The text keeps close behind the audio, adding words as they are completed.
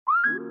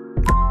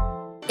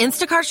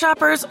Instacart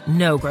shoppers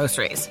know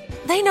groceries.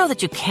 They know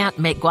that you can't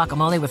make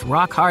guacamole with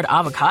rock-hard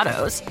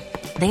avocados.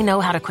 They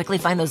know how to quickly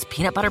find those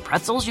peanut butter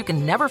pretzels you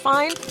can never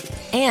find.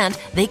 And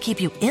they keep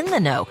you in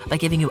the know by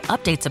giving you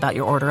updates about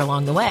your order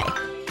along the way.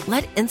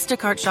 Let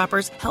Instacart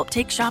shoppers help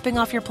take shopping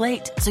off your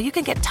plate so you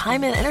can get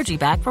time and energy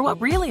back for what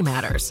really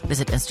matters.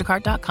 Visit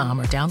instacart.com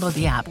or download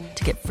the app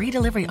to get free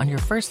delivery on your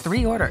first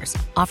 3 orders.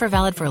 Offer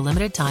valid for a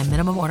limited time.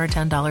 Minimum order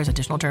 $10.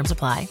 Additional terms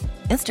apply.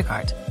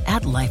 Instacart.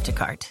 Add life to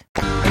cart.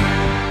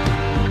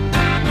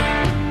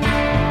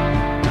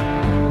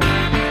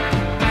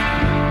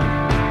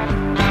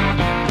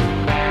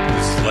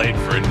 Late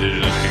for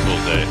Indigenous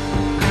Peoples Day.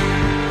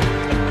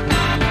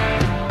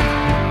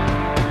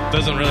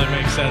 Doesn't really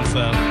make sense,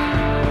 though.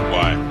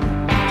 Why?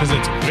 Because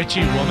it's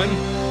Witchy Woman?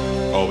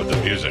 Oh, with the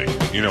music.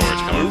 You know where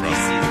it's coming from.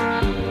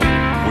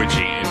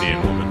 Witchy Indian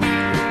Woman.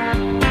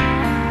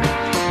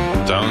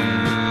 Dun,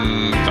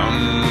 dun,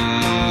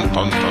 dun,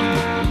 dun,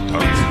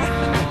 dun.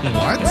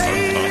 What?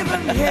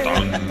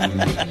 Dun,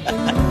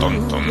 dun,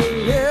 dun, dun.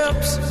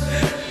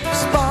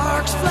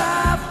 Sparks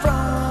fly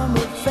from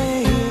her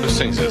face. Who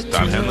sings this?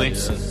 Don Henley?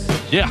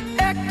 Yeah.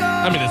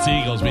 I mean, it's the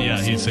Eagles, but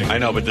yeah, he's singing. I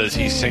know, but does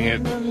he sing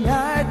it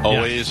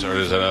always, or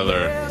is that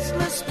other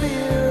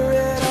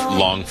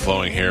long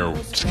flowing hair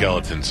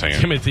skeleton singing?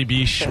 Timothy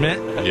B. Schmidt?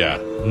 Yeah.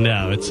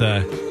 No, it's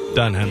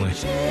Don Henley.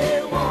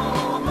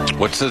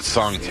 What's that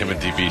song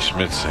Timothy B.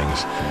 Schmidt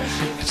sings?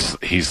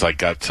 He's like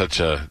got such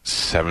a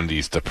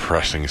 70s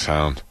depressing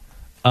sound.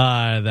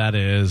 That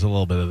is a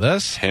little bit of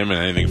this. Him and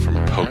anything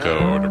from Poco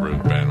or whatever the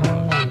band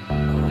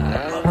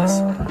was.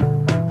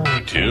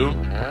 You do?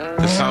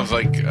 This sounds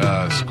like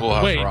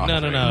Schoolhouse Wait, Rock.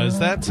 no. Is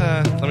that...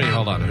 let me...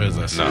 Hold on. Who is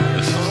this? No,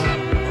 this is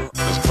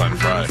Glenn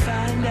Frey.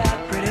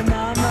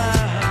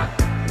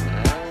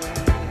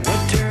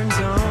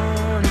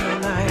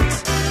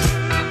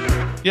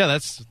 Yeah,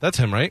 that's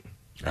him, right?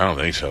 I don't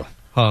think so.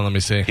 Hold on, let me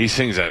see. He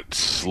sings that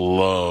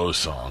slow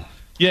song.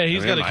 Yeah,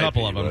 he's got a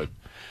couple of them.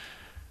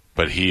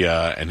 But he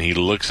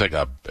looks like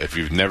if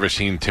you've never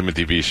seen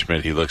Timothy B.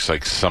 Schmidt, he looks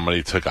like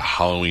somebody took a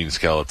Halloween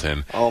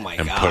skeleton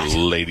and put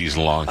ladies'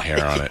 long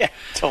hair on it.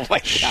 Oh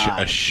my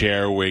God. A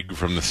Cher wig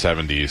from the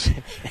 70s.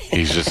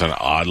 He's just an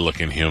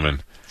odd-looking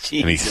human.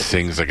 Jesus. And he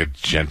sings like a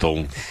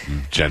gentle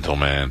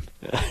man.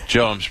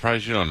 Joe, I'm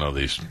surprised you don't know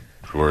these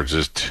words.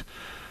 Is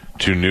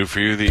too new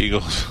for you, the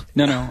Eagles?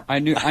 No. I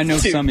know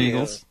some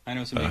Eagles. I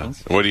know some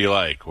Eagles. What do you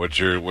like? What's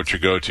your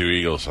go-to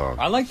Eagles song?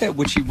 I like that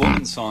Witchy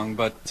Woman song,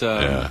 but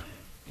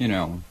you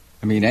know,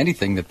 I mean,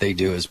 anything that they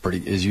do is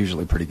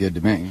usually pretty good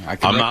to me.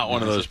 I'm not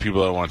one of those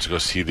people that wants to go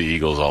see the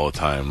Eagles all the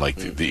time. Like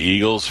the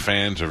Eagles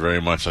fans are very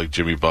much like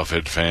Jimmy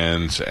Buffett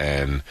fans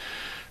and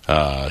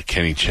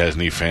Kenny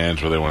Chesney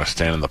fans, where they want to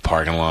stand in the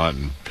parking lot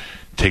and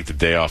take the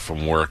day off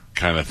from work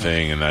kind of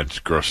thing, and that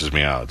just grosses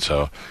me out.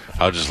 So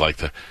I'll just like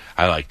to.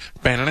 I like.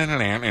 Yeah,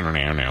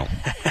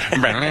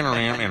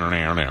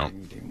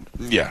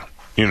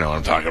 you know what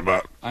I'm talking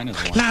about. I know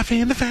the one. Life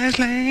in the fast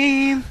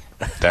lane.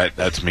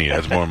 That's me.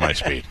 That's more my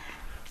speed.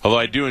 Although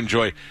I do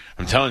enjoy.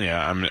 I'm telling you,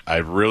 I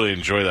really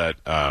enjoy that.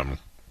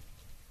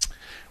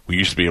 We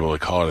used to be able to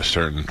call it a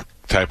certain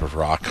type of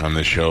rock on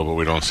this show, but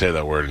we don't say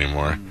that word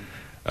anymore.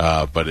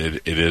 But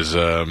it is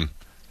a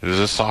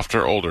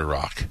softer, older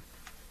rock.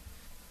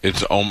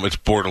 It's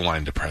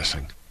borderline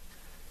depressing.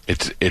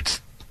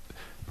 It's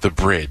the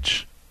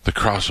bridge, the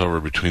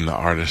crossover between the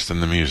artist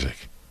and the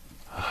music.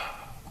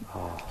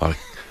 A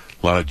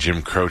lot of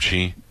Jim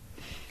Croce,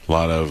 a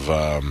lot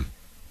of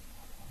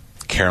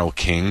Carole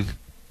King.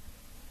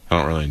 I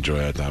don't really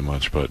enjoy that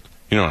much, but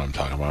you know what I'm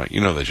talking about.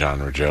 You know the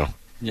genre, Joe.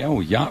 Yeah,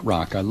 yacht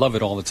rock. I love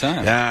it all the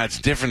time. Yeah, it's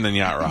different than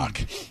yacht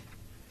rock.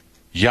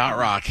 Yacht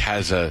rock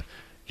has a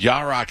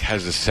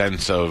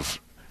sense of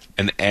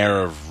an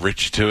air of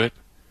rich to it.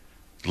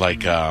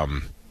 Like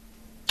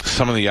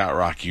some of the yacht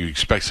rock, you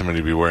expect somebody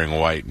to be wearing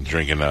white and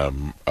drinking a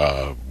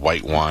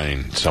white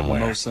wine somewhere.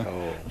 Mimosa.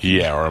 Oh.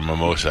 Yeah, or a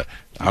mimosa.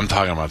 I'm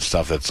talking about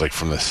stuff that's like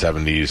from the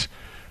 70s,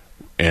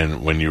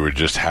 and when you were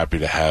just happy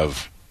to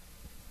have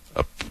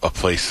a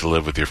place to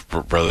live with your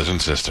brothers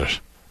and sisters.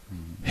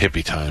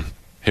 Hippie time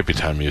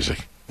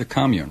music. The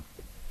Commune.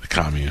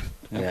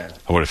 Yeah.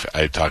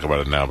 I talk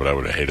about it now, but I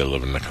would have hated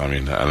living in the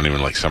commune. I don't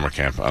even like summer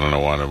camp. I don't know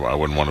why. I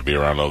wouldn't want to be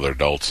around other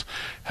adults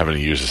having to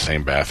use the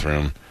same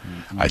bathroom.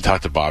 I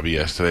talked to Bobby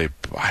yesterday.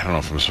 I don't know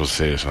if I'm supposed to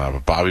say this or not,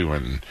 but Bobby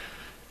went and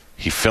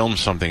he filmed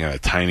something in a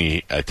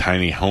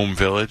tiny home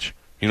village.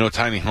 You know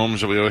tiny homes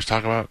that we always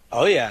talk about?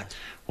 Oh, yeah.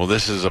 Well,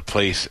 this is a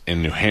place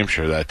in New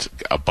Hampshire that's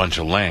a bunch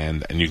of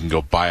land, and you can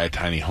go buy a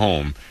tiny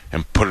home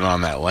and put it on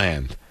that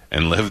land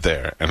and live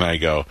there. And I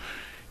go,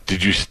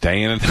 did you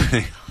stay in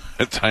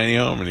a tiny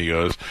home? And he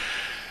goes,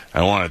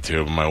 I wanted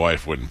to, but my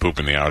wife wouldn't poop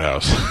in the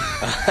outhouse.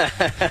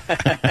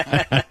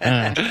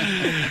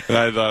 And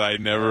I thought I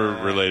never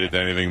related to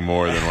anything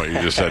more than what you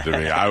just said to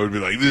me. I would be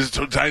like, this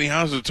tiny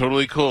house is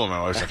totally cool. And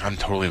my wife's like, I'm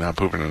totally not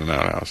pooping in an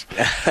outhouse.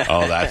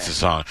 Oh, that's the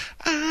song.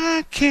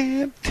 I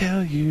can't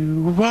tell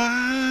you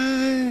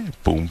why.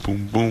 Boom,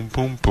 boom, boom,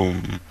 boom,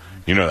 boom.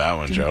 You know that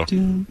one, Joe.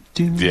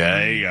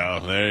 Yeah,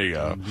 there you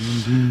go.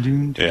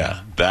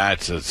 Yeah,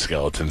 that's a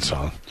skeleton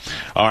song.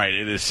 All right,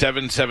 it is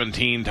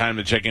 7:17. Time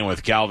to check in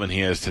with Galvin.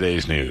 He has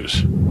today's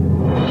news. And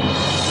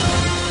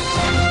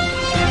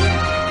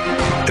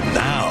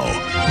now,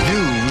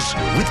 news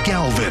with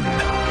Galvin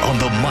on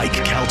the Mike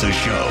Calta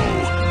Show.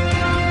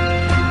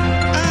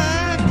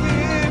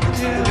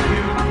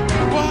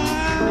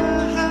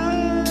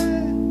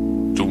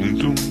 Doom,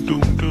 doom,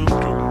 doom, doom,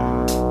 doom.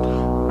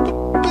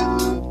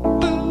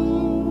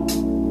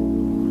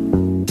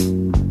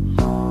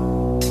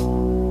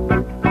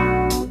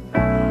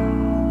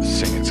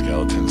 Sing it,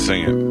 skeleton,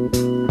 sing it.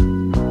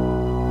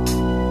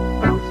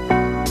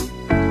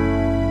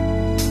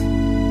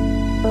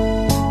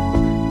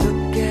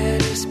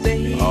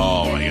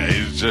 Oh my God,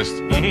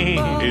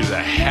 he's a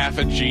half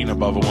a gene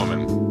above a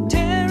woman.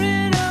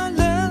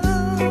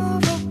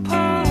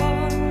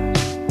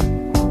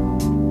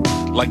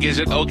 Like, is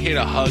it okay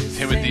to hug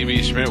Timothy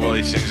B. Schmidt while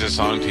he sings a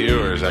song to you,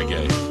 or is that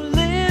gay?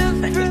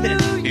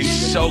 He's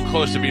so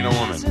close to being a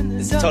woman.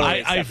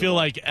 Totally I feel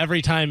like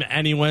every time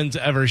anyone's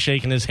ever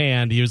shaken his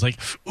hand, he was like,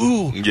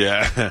 ooh,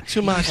 yeah,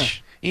 too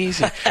much.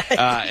 Easy.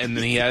 And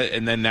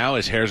then now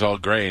his hair's all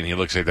gray, and he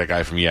looks like that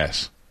guy from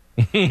Yes.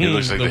 He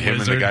looks like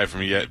him and the guy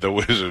from the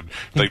Wizard,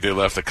 like they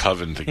left the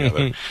coven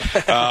together.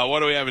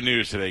 What do we have in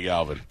news today,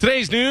 Galvin?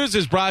 Today's news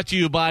is brought to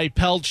you by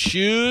Pelt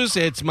Shoes.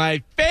 It's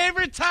my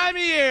favorite time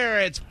of year.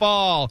 It's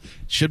fall.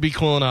 Should be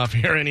cool enough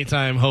here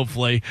anytime,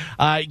 hopefully.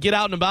 Get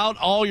out and about,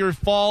 all your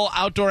fall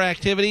outdoor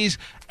activities.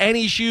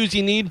 Any shoes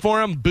you need for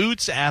them,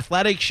 boots,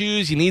 athletic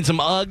shoes, you need some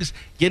Uggs,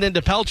 get into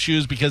Pelt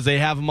Shoes because they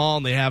have them all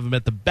and they have them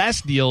at the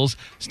best deals.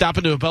 Stop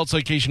into a Pelt's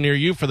location near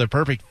you for the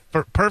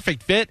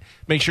perfect fit.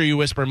 Make sure you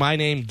whisper my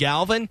name,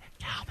 Galvin.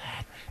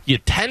 You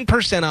get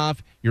 10%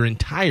 off your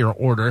entire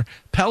order.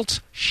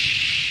 Pelt's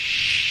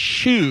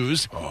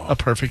Shoes, a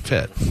perfect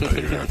fit.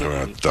 You're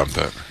going to dump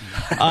that.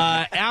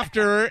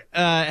 After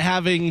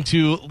having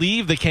to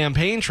leave the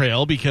campaign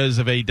trail because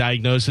of a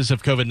diagnosis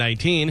of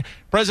COVID-19,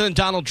 President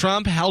Donald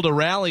Trump held a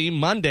rally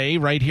Monday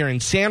right here in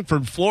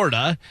Sanford,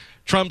 Florida.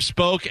 Trump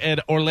spoke at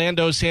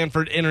Orlando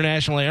Sanford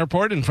International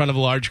Airport in front of a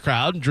large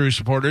crowd, drew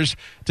supporters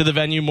to the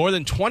venue more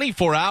than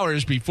 24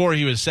 hours before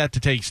he was set to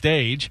take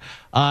stage.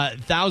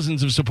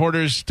 Thousands of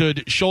supporters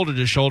stood shoulder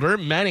to shoulder,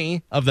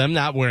 many of them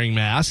not wearing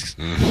masks.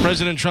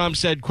 President Trump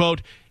said,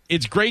 quote,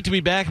 "It's great to be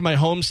back in my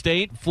home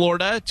state,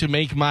 Florida, to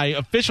make my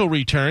official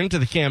return to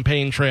the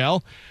campaign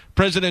trail."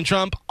 President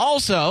Trump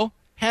also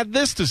had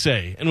this to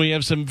say, and we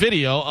have some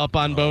video up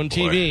on Bone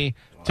TV.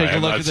 Take a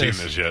look at this. I have not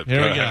seen this yet.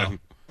 Here we go.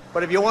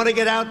 But if you want to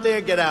get out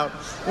there, get out.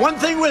 One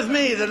thing with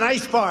me, the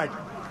nice part,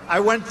 I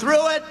went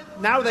through it.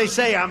 Now they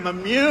say I'm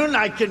immune.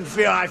 I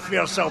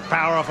feel so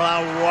powerful.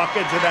 I'll walk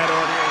into that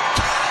audience.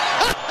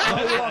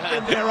 I'll walk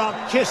in there.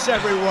 I'll kiss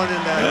everyone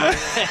in there.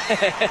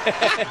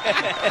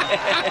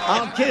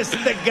 I'll kiss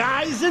the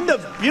guys and the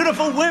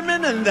beautiful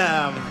women and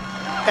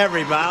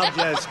everybody. I'll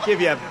just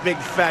give you a big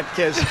fat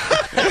kiss.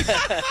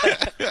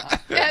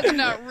 That's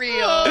not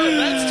real.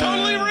 That's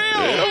totally real.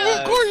 Yeah,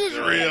 of course it's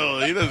real.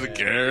 He doesn't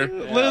care.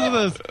 Listen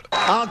to this.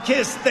 I'll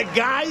kiss the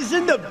guys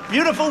and the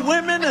beautiful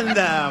women and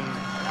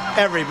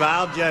everybody.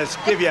 I'll just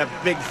give you a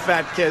big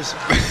fat kiss.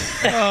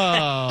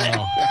 Oh,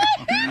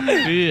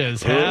 he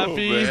is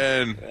happy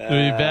man. to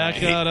be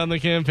back out on the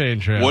campaign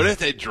trail. What if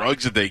the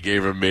drugs that they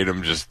gave him made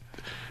him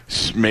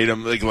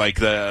like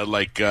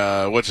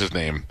what's his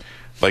name?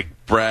 Like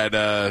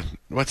Brad,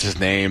 what's his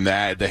name?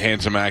 The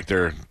handsome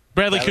actor.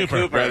 Bradley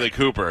Cooper. Bradley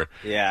Cooper.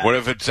 Yeah. What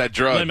if it's that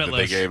drug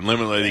Limitless. that they gave him?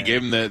 Limitless. They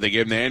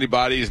gave him the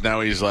antibodies.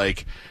 Now he's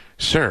like,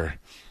 sir,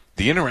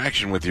 the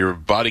interaction with your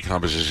body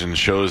composition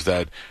shows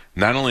that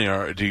not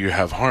only do you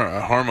have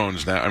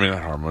hormones now, I mean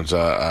not hormones,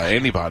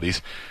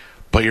 antibodies,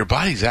 but your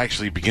body's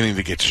actually beginning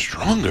to get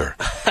stronger.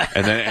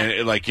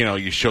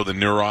 You show the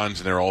neurons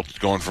and they're all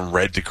going from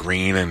red to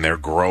green and they're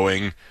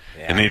growing.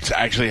 Yeah. And it's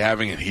actually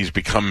he's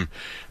become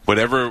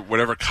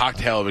whatever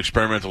cocktail of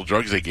experimental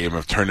drugs they gave him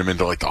have turned him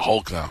into like the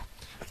Hulk now.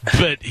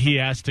 But he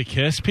has to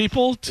kiss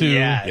people to...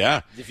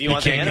 Yeah. If you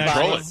want the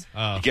antibodies.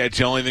 It's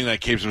the only thing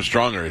that keeps him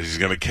stronger. He's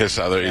going to kiss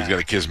He's going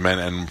to kiss men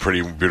and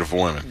pretty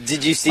beautiful women.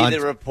 Did you see the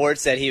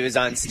reports that he was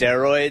on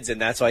steroids, and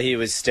that's why he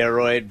was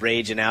steroid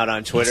raging out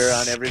on Twitter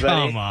on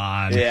everybody? Come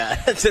on.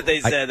 Yeah, that's what they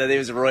said, that he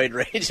was roid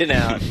raging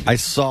out. I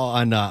saw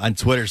on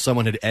Twitter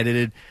someone had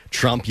edited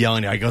Trump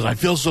yelling. He goes, "I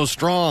feel so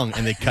strong,"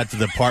 and they cut to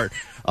the part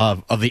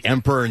of the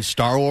Emperor in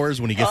Star Wars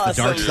when he gets the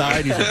dark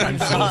side. He's like, "I'm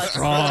so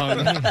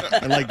strong,"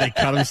 and they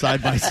cut him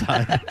side by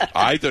side.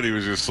 I thought he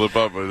was going to slip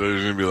up, but he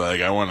was going to be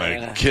like, "I want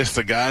to kiss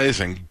the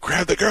guys and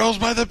grab the girls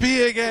by the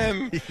pee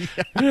again."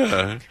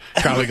 Yeah.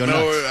 Probably go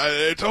nuts.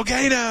 It's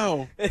okay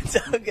now. It's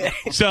okay.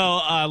 So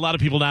a lot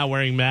of people now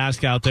wearing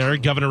masks out there.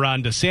 Governor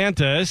Ron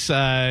DeSantis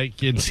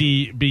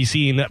can be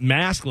seen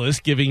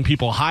maskless, giving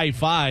people high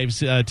fives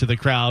to the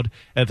crowd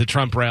at the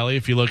Trump rally.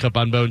 If you look up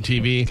on Bone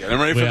TV, get him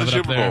ready for the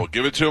Super Bowl.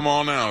 Give it to him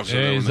all now. So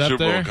when the Super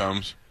Bowl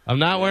comes, I'm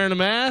not wearing a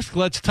mask.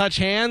 Let's touch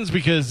hands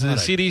because the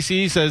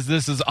CDC says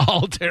this is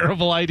all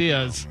terrible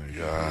ideas. Oh my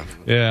God.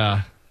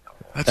 Yeah.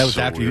 That's That was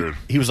so after weird.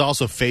 he was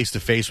also face to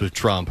face with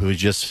Trump, who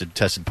just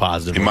tested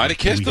positive. He might have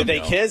kissed him. Did they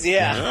kiss?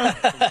 Yeah.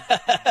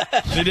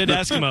 They did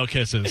Eskimo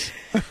kisses.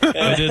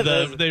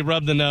 They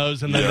rubbed the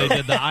nose, and then they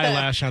did the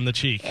eyelash on the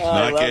cheek.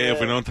 Not gay if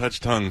we don't touch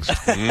tongues.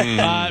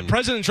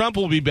 President Trump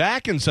will be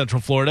back in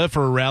Central Florida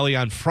for a rally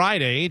on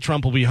Friday.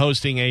 Trump will be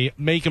hosting a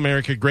Make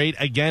America Great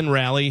Again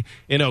rally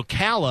in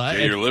Ocala.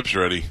 Get your lips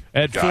ready,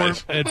 At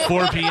guys.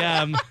 4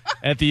 p.m.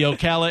 at the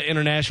Ocala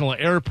International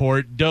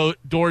Airport.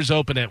 Doors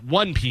open at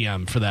 1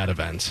 p.m. for that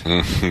event.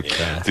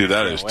 Dude,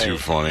 that is too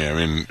funny. I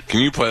mean,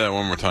 can you play that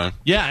one more time?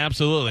 Yeah,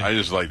 absolutely. I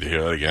just like to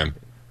hear that again.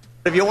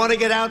 If you want to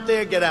get out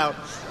there, get out.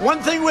 One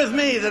thing with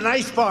me, the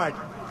nice part,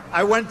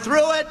 I went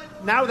through it.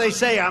 Now they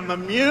say I'm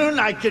immune.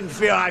 I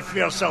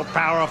feel so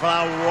powerful.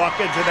 I'll walk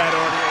into that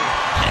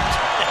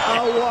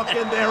audience. I'll walk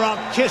in there.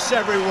 I'll kiss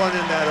everyone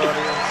in that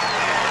audience.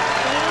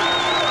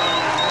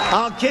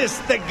 I'll kiss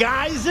the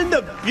guys and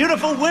the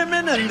beautiful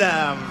women and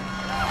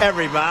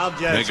everybody. I'll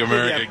just Make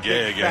America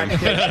gay again.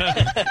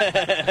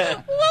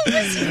 What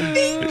was he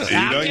thinking?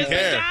 You don't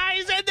care.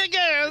 Guys and the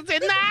girls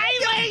and the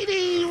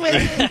ladies.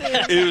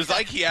 It was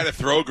like he had to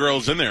throw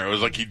girls in there. It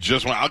was like he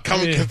just went, I'll come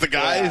and kiss the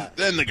guys,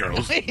 then the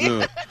girls.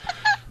 Ugh.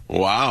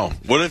 Wow.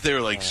 What if they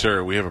were like,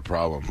 sir, we have a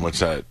problem. What's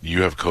that?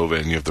 You have COVID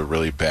and you have the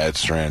really bad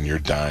strand. You're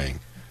dying.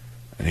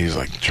 And he's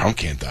like, Trump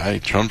can't die.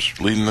 Trump's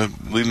leading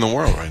the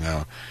world right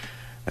now.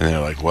 And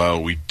they're like,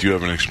 well, we do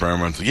have an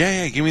experimental.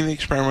 Yeah, give me the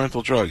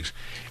experimental drugs.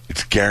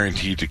 It's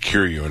guaranteed to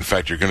cure you. In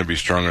fact, you're going to be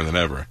stronger than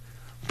ever.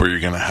 But you're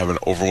going to have an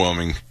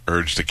overwhelming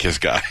urge to kiss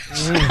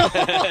guys.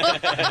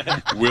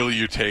 Will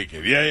you take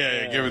it?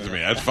 Yeah, give it to me.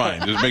 That's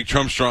fine. Just make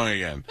Trump strong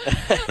again.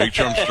 Make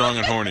Trump strong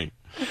and horny.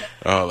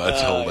 Oh,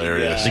 that's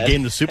hilarious. They gave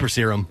him the super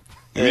serum.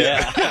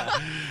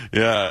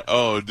 Yeah.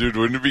 Oh, dude,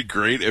 wouldn't it be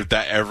great if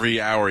that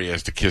every hour he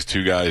has to kiss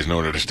two guys in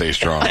order to stay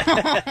strong?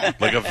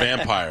 Like a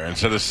vampire.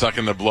 Instead of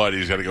sucking the blood,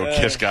 he's got to go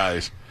kiss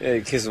guys. Yeah,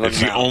 kiss them on It's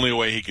the the mouth. only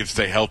way he can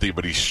stay healthy,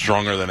 but he's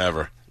stronger than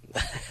ever.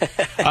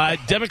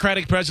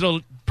 Democratic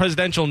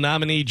presidential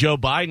nominee Joe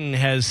Biden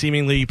has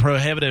seemingly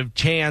prohibitive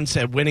chance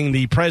at winning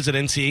the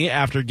presidency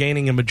after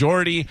gaining a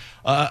majority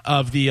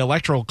of the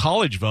electoral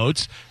college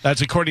votes.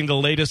 That's according to the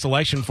latest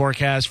election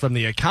forecast from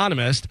The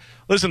Economist.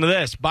 Listen to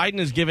this. Biden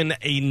is given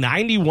a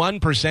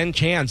 91%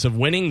 chance of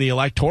winning the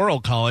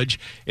electoral college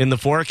in the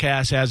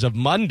forecast as of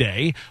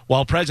Monday,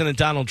 while President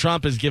Donald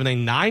Trump is given a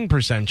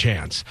 9%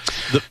 chance.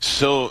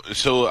 So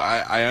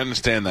I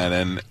understand that,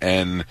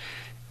 and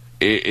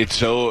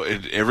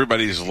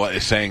everybody's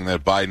saying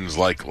that Biden's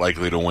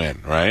likely to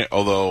win, right?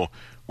 Although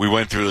we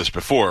went through this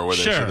before where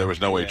they said there was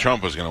no way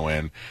Trump was going to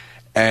win.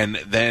 And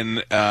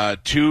then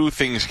two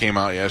things came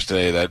out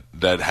yesterday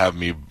that have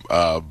me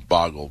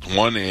boggled.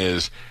 One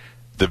is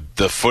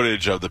the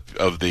footage of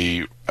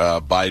the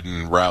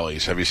Biden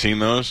rallies. Have you seen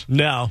those?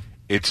 No.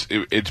 It's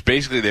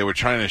basically they were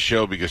trying to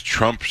show, because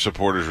Trump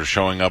supporters were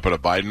showing up at a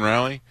Biden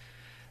rally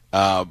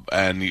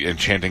and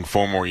chanting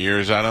 4 more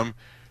years at him.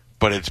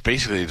 But it's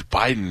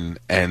Biden,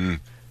 and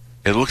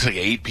it looks like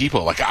 8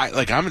 people.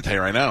 I'm gonna tell you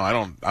right now,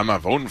 I'm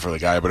not voting for the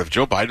guy. But if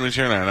Joe Biden was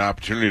here and I had an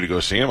opportunity to go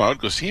see him, I would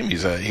go see him.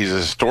 He's a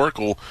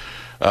historical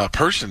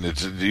person.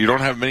 You don't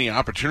have many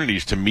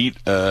opportunities to meet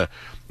a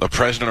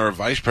president or a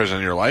vice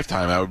president in your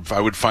lifetime. I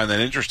would find that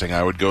interesting.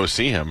 I would go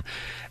see him.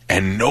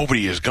 And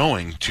nobody is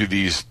going to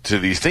these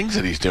things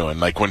that he's doing.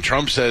 Like when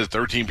Trump says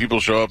 13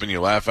 people show up and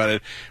you laugh at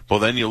it, well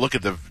then you look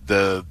at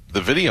the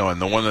video, and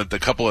the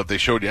couple that they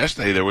showed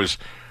yesterday,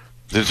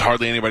 there's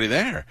hardly anybody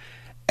there.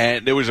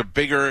 And there was a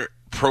bigger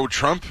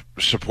pro-Trump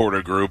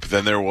supporter group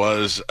than there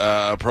was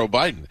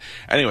pro-Biden.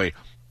 Anyway,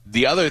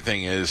 the other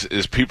thing is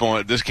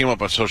people, this came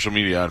up on social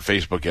media on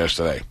Facebook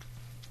yesterday.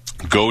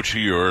 Go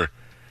to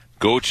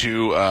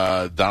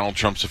Donald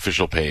Trump's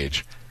official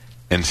page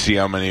and see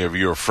how many of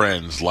your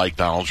friends like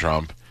Donald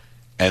Trump,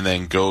 and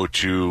then go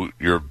to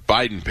your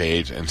Biden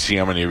page and see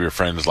how many of your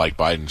friends like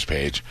Biden's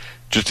page,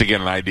 just to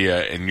get an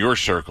idea in your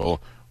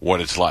circle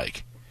what it's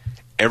like.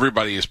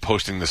 Everybody is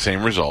posting the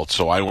same results,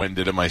 so I went and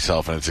did it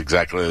myself, and it's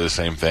exactly the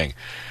same thing.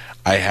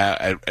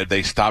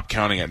 They stopped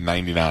counting at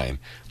 99.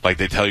 Like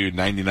they tell you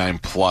 99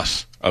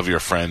 plus of your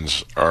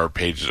friends are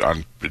pages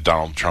on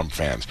Donald Trump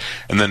fans.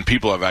 And then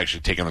people have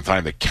actually taken the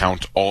time to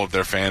count all of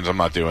their fans. I'm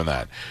not doing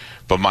that.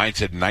 But mine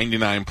said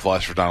 99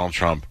 plus for Donald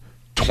Trump,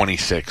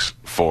 26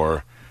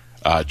 for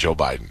Joe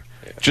Biden.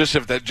 Yeah. Just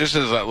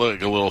as a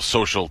little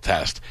social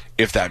test,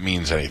 if that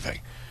means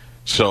anything.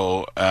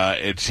 So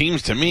it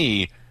seems to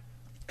me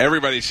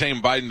everybody's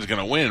saying Biden's going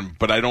to win,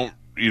 but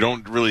you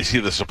don't really see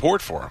the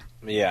support for him.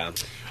 Yeah.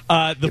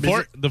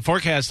 The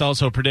forecast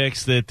also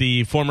predicts that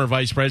the former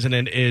vice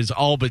president is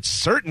all but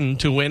certain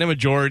to win a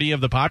majority of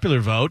the popular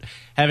vote,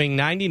 having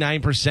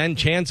 99%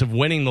 chance of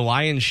winning the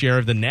lion's share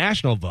of the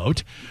national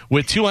vote.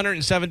 With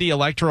 270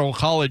 electoral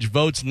college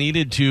votes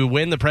needed to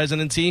win the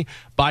presidency,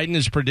 Biden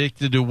is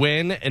predicted to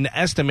win an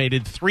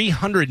estimated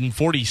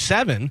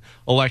 347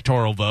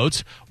 electoral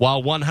votes,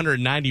 while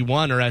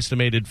 191 are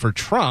estimated for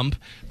Trump.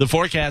 The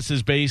forecast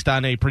is based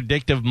on a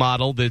predictive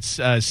model that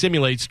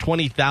simulates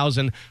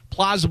 20,000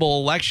 plausible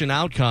election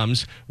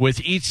outcomes,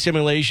 with each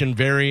simulation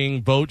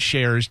varying vote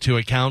shares to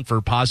account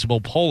for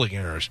possible polling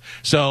errors.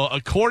 So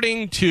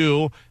according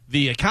to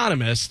The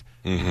Economist,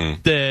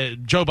 the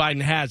Joe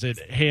Biden has it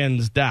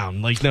hands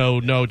down, like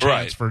no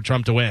chance for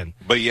Trump to win.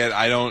 But yet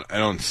I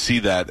don't see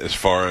that as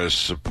far as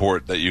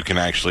support that you can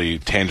actually,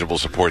 tangible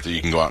support that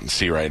you can go out and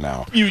see right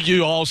now.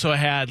 You also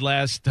had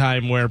last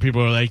time where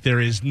people were like, there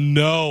is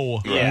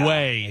no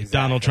way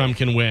Donald Trump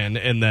can win,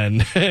 and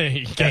then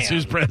guess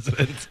who's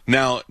president?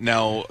 Now,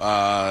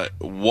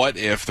 what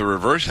if the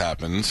reverse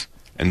happens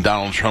and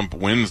Donald Trump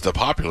wins the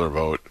popular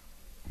vote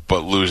but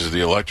loses the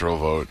electoral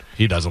vote?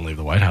 He doesn't leave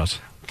the White House.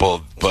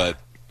 Well, but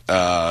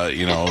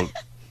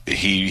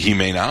he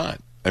may not.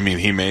 I mean,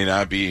 he may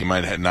not be. He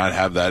might not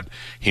have that.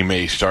 He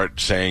may start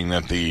saying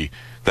that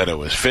it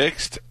was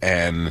fixed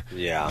and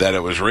that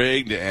it was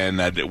rigged and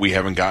that we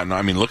haven't gotten.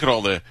 I mean, look at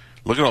all the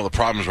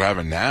problems we're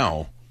having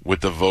now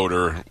with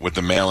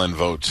the mail-in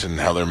votes and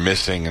how they're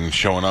missing and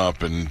showing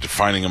up and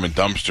finding them in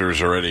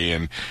dumpsters already.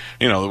 And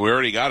we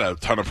already got a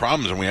ton of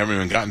problems and we haven't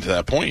even gotten to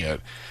that point yet.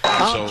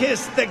 I'll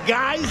kiss the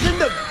guys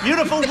and the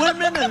beautiful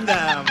women and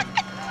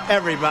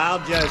everybody.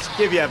 I'll just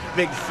give you a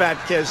big fat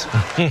kiss.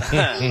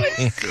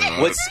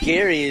 What's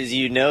scary is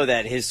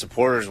that his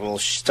supporters will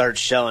start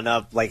showing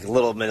up like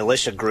little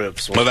militia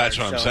groups. Well, that's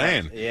what I'm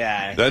saying.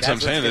 Yeah, that's what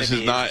I'm saying. This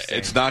is not.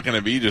 It's not going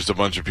to be just a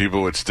bunch of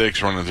people with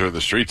sticks running through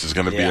the streets. It's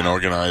going to be an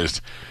organized.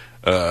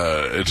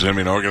 It's going to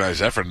be an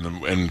organized effort,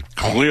 and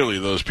clearly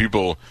those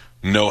people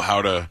know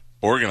how to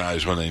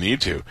organize when they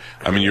need to.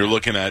 I mean, you're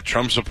looking at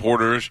Trump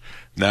supporters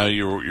now.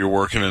 You're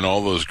working in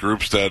all those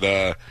groups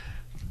that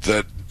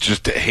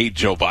just hate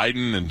Joe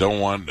Biden and don't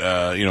want,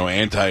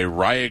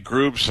 anti-riot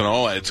groups and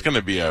all that. It's going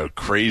to be a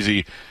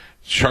crazy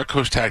Shark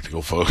Coast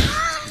Tactical, folks.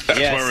 That's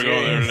why we're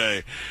going there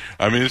today.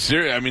 I mean, it's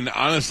serious. I mean,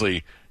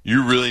 honestly,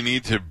 you really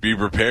need to be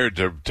prepared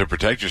to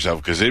protect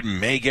yourself because it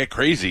may get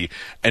crazy.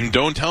 And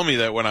don't tell me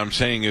that what I'm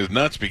saying is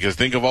nuts because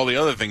think of all the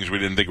other things we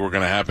didn't think were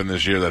going to happen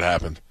this year that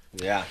happened.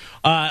 Yeah.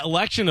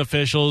 Election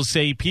officials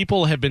say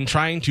people have been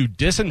trying to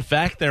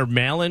disinfect their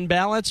mail-in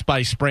ballots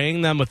by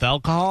spraying them with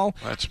alcohol.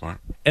 That's smart.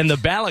 And the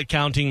ballot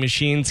counting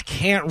machines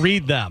can't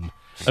read them.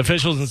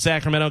 Officials in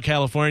Sacramento,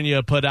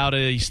 California, put out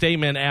a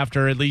statement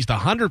after at least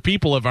 100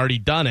 people have already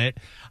done it.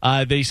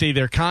 They say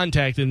they're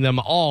contacting them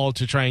all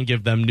to try and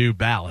give them new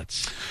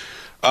ballots.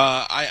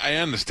 I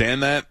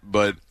understand that,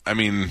 but, I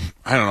mean,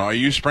 I don't know. Are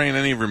you spraying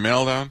any of your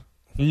mail down?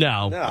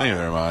 No.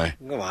 Neither am I.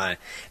 Come on.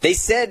 They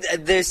said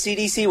the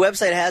CDC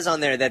website has on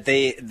there that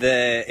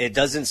it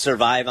doesn't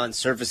survive on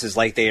surfaces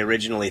like they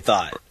originally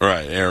thought.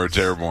 Right. It's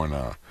airborne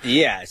now.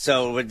 Yeah,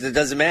 so it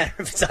doesn't matter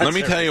if it's on Let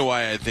me tell you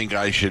why I think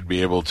I should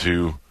be able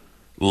to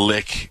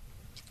lick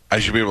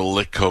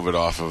COVID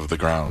off of the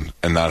ground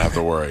and not have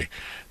to worry.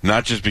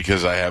 Not just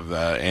because I have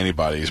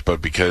antibodies,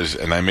 but because,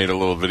 and I made a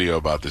little video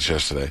about this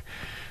yesterday,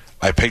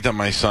 I picked up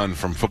my son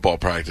from football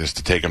practice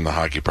to take him to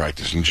hockey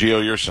practice. And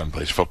Gio, your son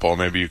plays football.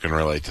 Maybe you can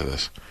relate to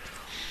this.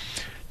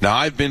 Now,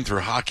 I've been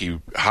through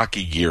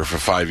hockey gear for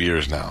 5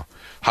 years now.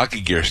 Hockey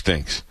gear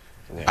stinks.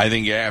 Yeah. I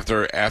think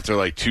after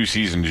like 2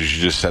 seasons, you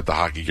should just set the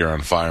hockey gear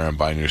on fire and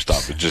buy new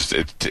stuff.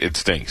 It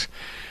stinks.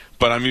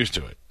 But I'm used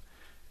to it.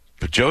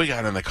 But Joey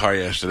got in the car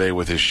yesterday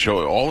with his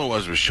shoulder. All it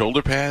was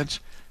shoulder pads,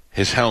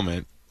 his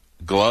helmet,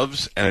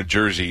 gloves, and a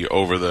jersey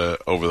over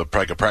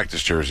the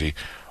practice jersey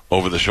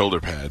over the shoulder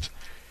pads.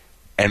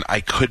 And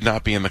I could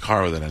not be in the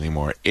car with it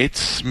anymore. It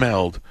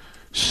smelled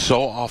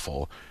so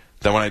awful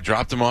that when I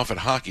dropped him off at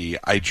hockey,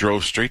 I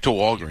drove straight to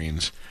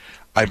Walgreens.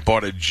 I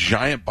bought a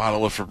giant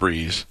bottle of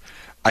Febreze.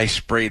 I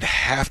sprayed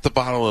half the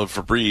bottle of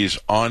Febreze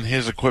on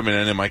his equipment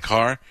and in my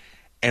car,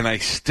 and I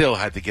still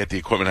had to get the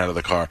equipment out of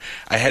the car.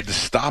 I had to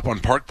stop on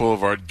Park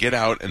Boulevard, get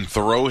out, and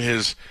throw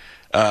his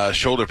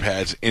shoulder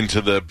pads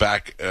into the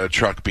back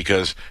truck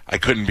because I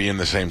couldn't be in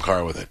the same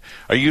car with it.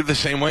 Are you the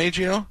same way,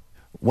 Gio?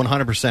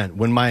 100%.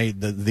 When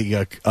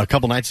a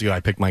couple nights ago, I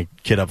picked my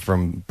kid up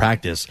from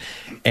practice,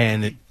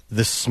 and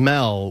the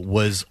smell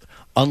was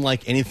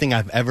unlike anything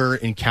I've ever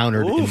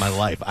encountered in my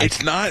life.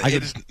 It's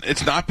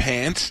not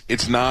pants.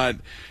 It's not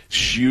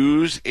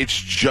shoes. It's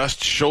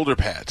just shoulder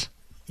pads.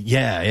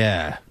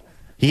 Yeah.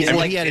 He had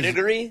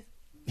vinegary.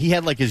 He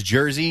had like his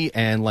jersey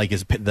and like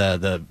his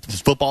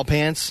football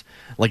pants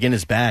like in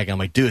his bag. I'm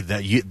like, dude,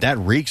 that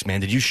reeks, man.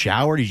 Did you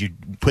shower? Did you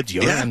put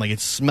deodorant? I'm like, it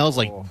smells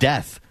like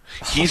death.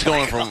 He's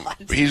going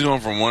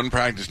from one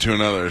practice to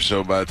another.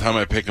 So by the time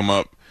I pick him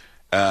up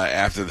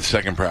after the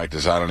second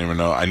practice, I don't even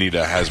know. I need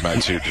a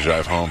hazmat suit to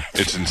drive home.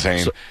 It's insane.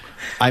 So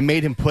I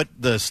made him put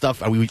the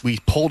stuff. We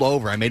pulled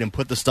over. I made him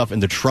put the stuff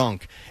in the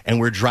trunk, and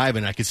we're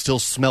driving. I could still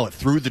smell it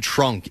through the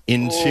trunk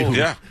into.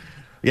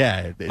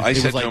 Yeah. I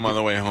said to him on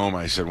the way home.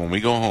 I said, when we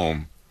go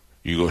home,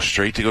 you go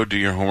straight to go do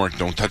your homework.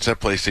 Don't touch that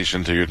PlayStation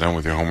until you're done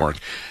with your homework.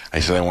 I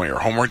said, I want your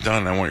homework done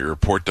and I want your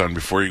report done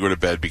before you go to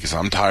bed because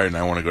I'm tired and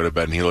I want to go to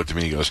bed. And he looked at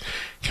me and he goes,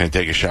 can I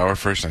take a shower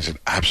first? And I said,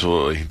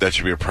 absolutely. That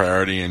should be a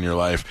priority in your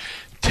life.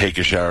 Take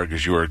a shower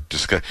because you are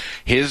disgusting.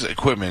 His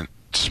equipment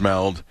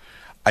smelled.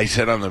 I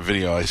said on the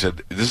video, I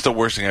said, this is the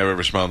worst thing I've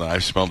ever smelled. And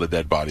I've smelled a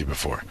dead body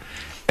before.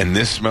 and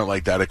this smelled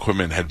like that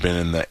equipment had been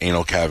in the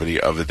anal cavity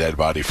of the dead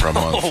body for a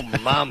month. Oh,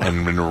 mama.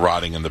 And been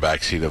rotting in the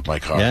back seat of my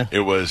car. Yeah.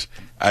 It was,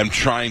 I'm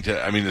trying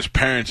to, I mean, there's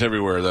parents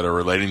everywhere that are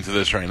relating to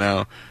this right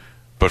now,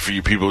 but for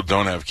you people who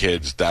don't have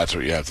kids, that's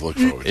what you have to look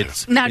forward to.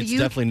 It's Now, do it's you-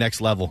 definitely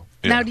next level.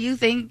 Now, do you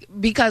think,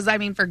 because, I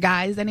mean, for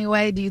guys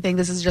anyway, do you think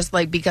this is just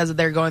like because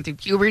they're going through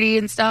puberty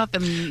and stuff?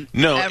 And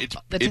No, the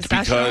it's testosterone?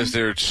 because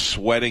they're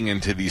sweating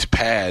into these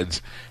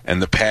pads,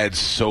 and the pads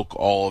soak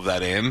all of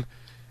that in.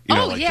 You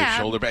know, Oh, like yeah.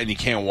 the shoulder pad, and you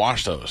can't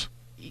wash those.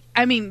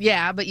 I mean,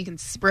 yeah, but you can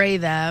spray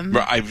them.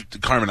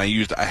 But Carmen, I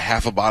used a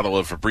half a bottle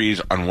of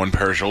Febreze on one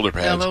pair of shoulder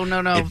pads.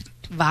 No.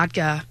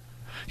 Vodka.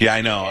 Yeah,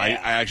 I know. I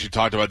actually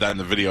talked about that in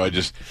the video. I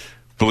just,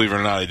 believe it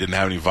or not, I didn't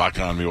have any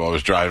vodka on me while I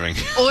was driving.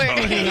 Or,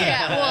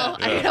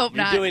 I hope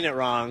You're not. doing it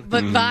wrong.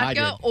 But I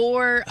vodka did.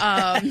 or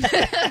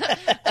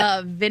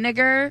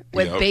vinegar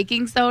with Yep.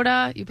 baking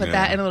soda. You put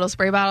that Yeah. in a little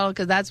spray bottle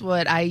because that's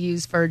what I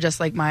use for just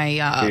like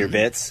my. For your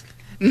bits.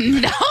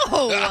 No.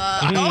 Oh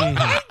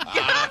my That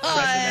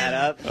god.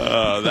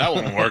 up. That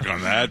won't work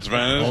on that,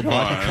 man. Old Come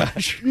vodka on.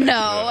 crush.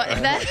 No.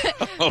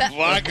 That,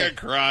 Vodka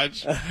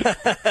crotch.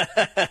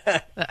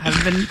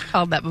 I've been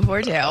called that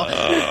before too.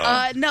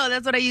 No,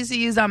 that's what I used to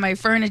use on my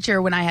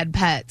furniture when I had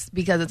pets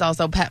because it's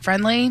also pet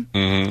friendly.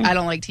 Mm-hmm. I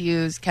don't like to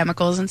use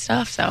chemicals and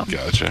stuff, so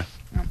Gotcha.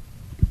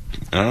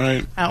 All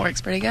right. that works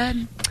pretty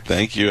good.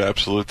 Thank you,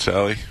 Absolute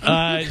Sally.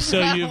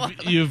 So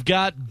you've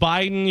got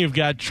Biden, you've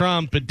got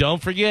Trump, but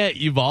don't forget,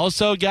 you've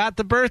also got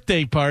the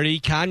birthday party.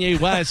 Kanye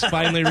West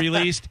finally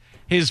released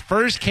his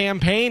first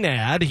campaign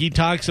ad. He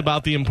talks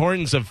about the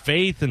importance of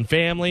faith and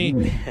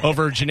family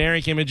over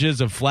generic images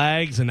of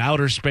flags and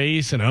outer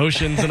space and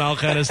oceans and all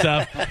kind of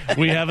stuff.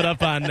 We have it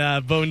up on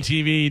Bone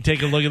TV.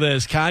 Take a look at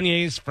this.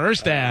 Kanye's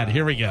first ad.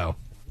 Here we go.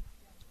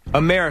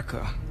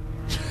 America.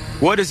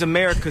 What is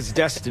America's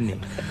destiny?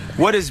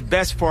 What is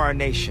best for our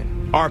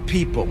nation, our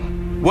people?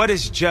 What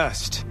is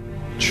just,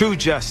 true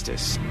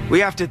justice?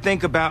 We have to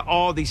think about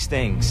all these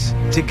things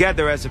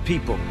together as a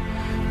people.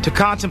 To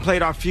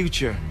contemplate our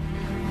future,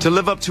 to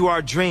live up to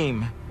our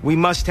dream, we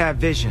must have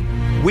vision.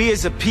 We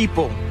as a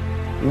people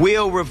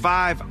will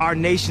revive our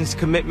nation's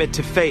commitment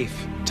to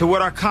faith, to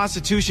what our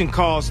Constitution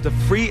calls the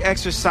free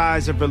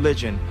exercise of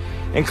religion,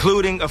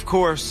 including, of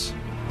course,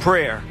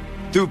 prayer.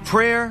 Through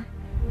prayer,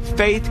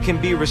 faith can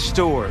be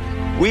restored.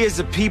 We as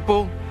a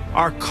people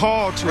are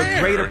called to a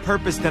greater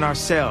purpose than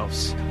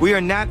ourselves. We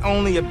are not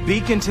only a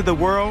beacon to the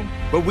world,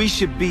 but we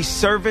should be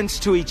servants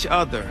to each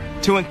other,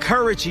 to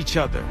encourage each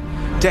other,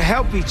 to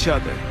help each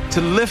other, to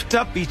lift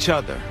up each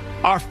other,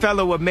 our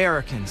fellow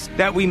Americans,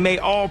 that we may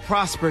all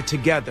prosper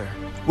together.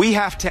 We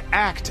have to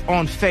act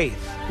on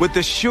faith with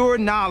the sure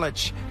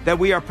knowledge that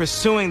we are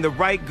pursuing the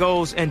right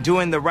goals and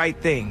doing the right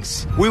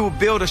things. We will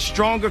build a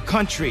stronger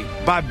country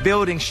by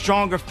building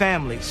stronger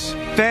families.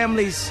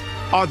 Families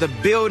are the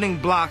building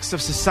blocks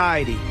of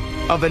society,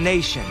 of a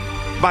nation.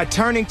 By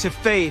turning to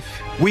faith,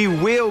 we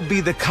will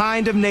be the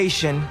kind of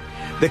nation,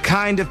 the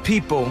kind of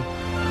people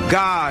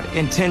God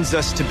intends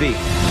us to be.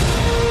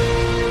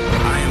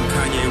 I am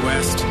Kanye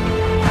West,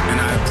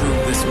 and I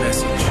approve this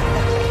message.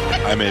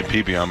 I made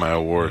pee-pee on my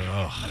award.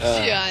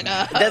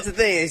 That's the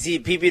thing. Is he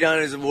peed on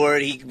his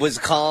award? He was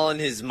calling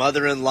his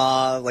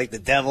mother-in-law like the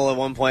devil at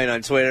one point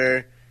on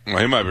Twitter. Well,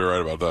 he might be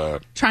right about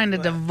that. Trying to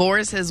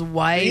divorce his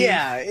wife.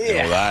 Yeah.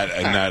 Well,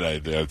 that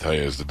I tell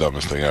you is the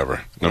dumbest thing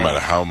ever. No matter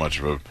how much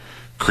of a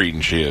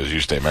cretin she is,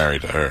 you stay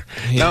married to her.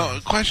 Now,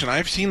 question: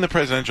 I've seen the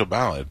presidential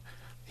ballot.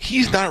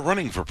 He's not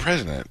running for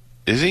president,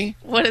 is he?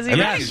 What is he I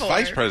think running he's for?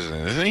 vice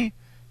president, isn't he?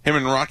 Him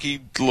and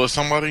Rocky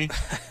somebody.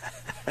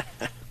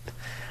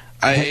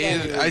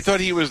 I thought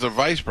he was the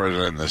vice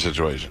president in this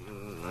situation.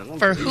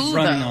 For He's who,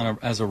 running though? on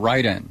as a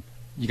write-in.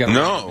 You got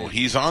No,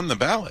 he's on the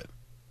ballot.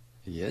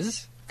 He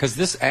is? Because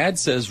this ad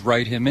says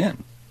write him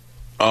in.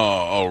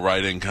 Oh,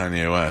 right in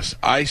Kanye West.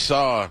 I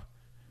saw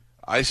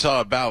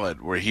a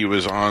ballot where he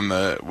was on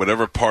the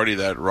whatever party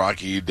that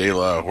Rocky De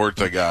La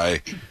Huerta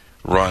guy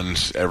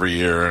runs every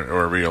year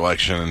or every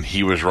election, and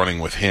he was running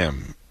with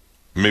him.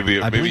 Maybe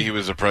he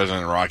was the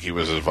president, and Rocky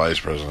was his vice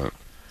president.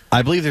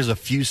 I believe there's a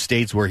few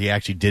states where he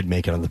actually did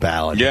make it on the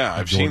ballot. Yeah,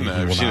 I've seen that.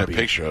 He I've will seen not a be.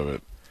 picture of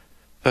it.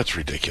 That's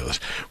ridiculous.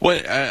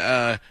 What?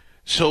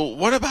 So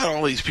what about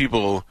all these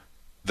people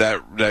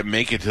that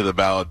make it to the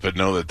ballot but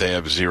know that they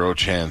have zero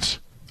chance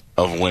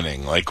of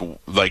winning? Like,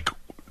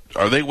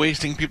 are they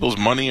wasting people's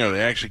money? Are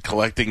they actually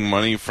collecting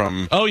money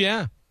from? Oh,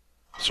 yeah.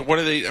 So what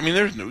are they? I mean,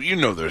 there's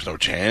no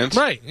chance,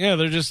 Right. Yeah,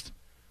 they're just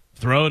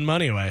throwing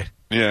money away.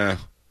 Yeah,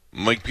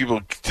 like people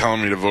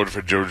telling me to vote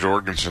for Jo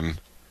Jorgensen.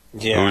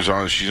 Yeah.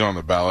 She's on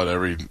the ballot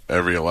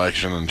every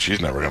election, and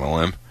she's never going to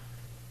win.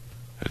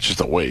 It's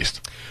just a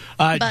waste.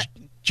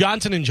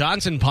 Johnson &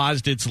 Johnson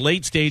paused its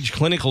late-stage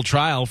clinical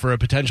trial for a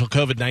potential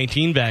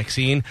COVID-19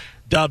 vaccine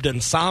dubbed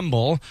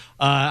Ensemble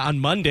on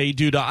Monday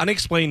due to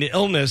unexplained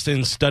illness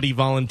in study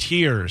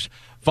volunteers.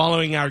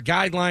 Following our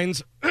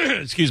guidelines,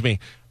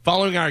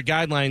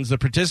 the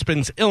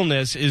participants'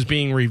 illness is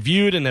being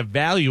reviewed and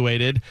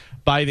evaluated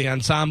by the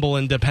Ensemble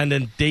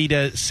Independent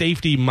Data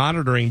Safety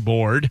Monitoring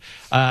Board,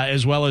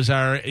 as well as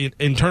our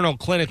internal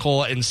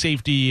clinical and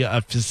safety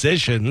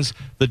physicians,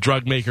 the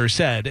drug maker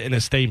said in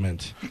a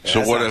statement.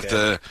 So what if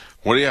the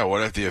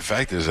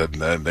effect is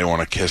that they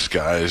want to kiss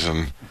guys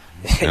and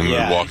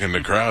then walk in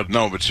the crowd?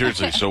 No, but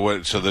seriously,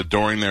 so that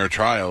during their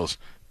trials,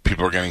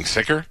 people are getting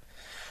sicker?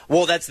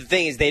 Well, that's the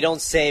thing is they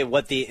don't say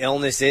what the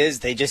illness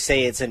is. They just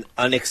say it's an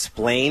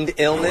unexplained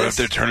illness. What if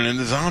they're turning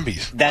into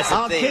zombies? That's the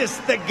I'll thing. kiss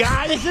the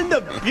guys and the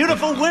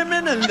beautiful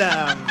women and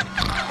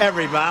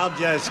everybody. I'll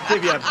just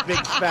give you a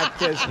big fat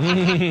kiss.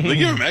 They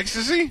give them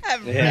ecstasy?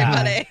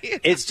 Everybody.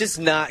 It's just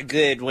not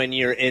good when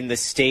you're in the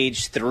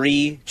stage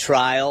 3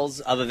 trials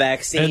of a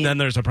vaccine. And then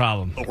there's a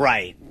problem.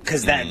 Right.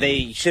 Because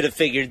they should have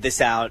figured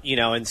this out,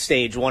 in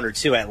stage 1 or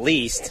 2 at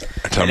least.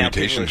 That's how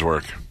mutations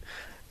work.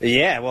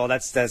 Yeah, well,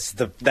 that's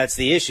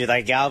the issue.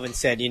 Like Galvin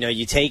said,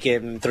 you take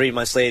it and 3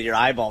 months later your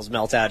eyeballs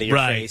melt out of your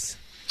face.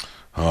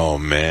 Oh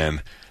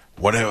man,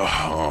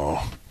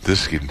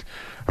 this could.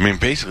 I mean,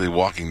 basically,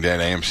 Walking Dead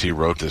AMC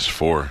wrote this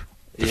for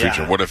the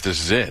future. What if this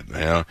is it?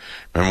 Remember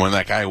when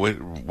that guy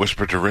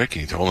whispered to Rick?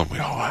 He told him we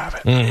all have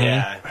it. Mm-hmm.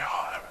 Yeah, we all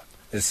have it.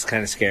 It's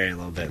kind of scary a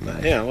little bit, but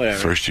whatever.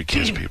 First you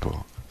kiss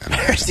people.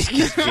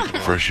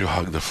 First you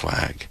hug the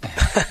flag.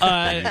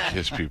 Then you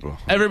kiss people.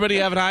 Everybody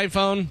have an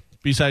iPhone?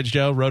 Besides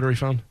Joe, rotary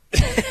phone?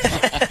 Not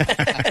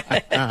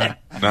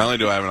only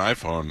do I have an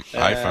iPhone,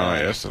 I found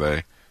out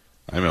yesterday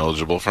I'm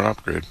eligible for an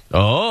upgrade.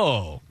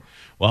 Oh.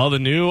 Well, the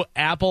new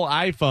Apple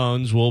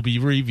iPhones will be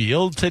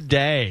revealed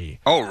today.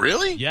 Oh,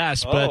 really?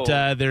 Yes,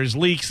 but there's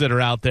leaks that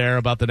are out there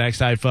about the next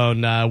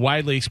iPhone,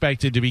 widely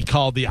expected to be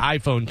called the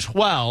iPhone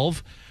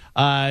 12.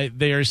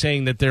 They are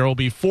saying that there will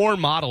be 4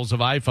 models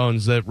of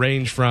iPhones that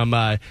range from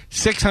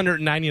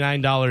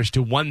 $699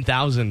 to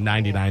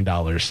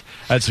 $1,099.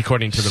 That's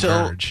according to The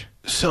Verge.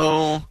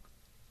 So,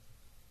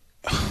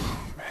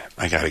 oh man,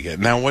 I gotta get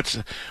now.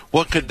 What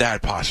could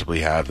that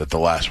possibly have that the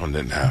last one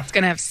didn't have? It's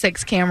going to have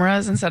 6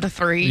 cameras instead of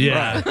 3.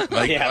 Yeah,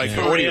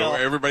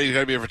 everybody's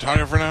got to be a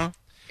photographer now.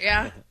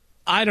 Yeah.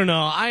 I don't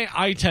know.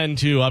 I tend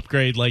to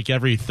upgrade like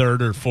every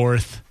 3rd or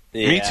 4th.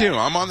 Yeah. Me too.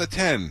 I'm on the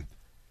 10.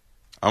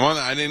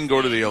 I didn't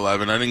go to the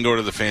 11. I didn't go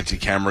to the fancy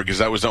camera because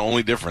that was the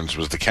only difference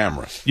was the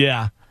camera.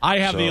 Yeah, I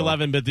have the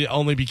 11, but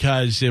only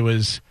because it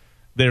was.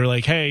 They were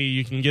like, "Hey,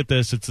 you can get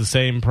this. It's the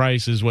same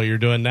price as what you're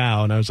doing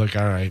now." And I was like,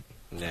 "All right."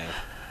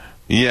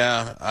 Yeah, you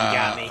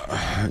got me.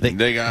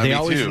 They got me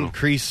always too.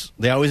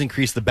 They always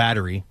increase the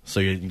battery, so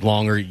you get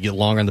longer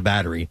on the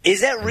battery.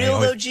 Is that real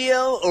though,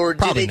 Gio, or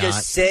do they just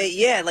not. say?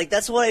 Yeah, like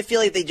that's what I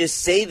feel like they just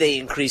say they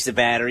increase the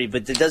battery,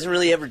 but it doesn't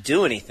really ever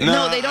do anything.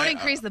 No, they don't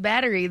increase the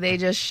battery. They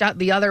just shut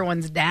the other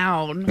ones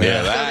down.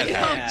 Yeah, so they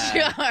don't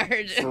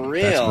charge. For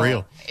real. That's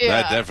real.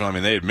 That definitely. I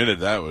mean, they admitted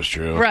that was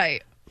true.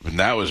 Right. And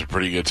that was a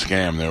pretty good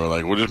scam. They were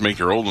like, we'll just make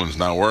your old ones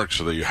not work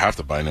so that you have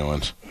to buy new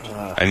ones.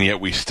 And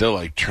yet we still,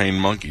 like, train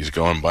monkeys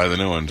go and buy the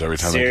new ones every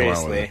time they come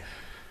out with it.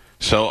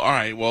 So, all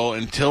right, well,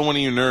 until one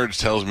of you nerds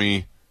tells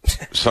me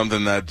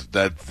something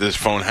that this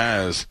phone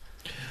has.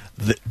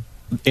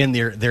 In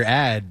their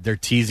ad, they're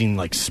teasing,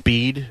 like,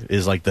 speed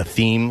is, like, the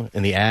theme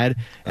in the ad.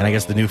 And I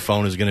guess the new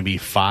phone is going to be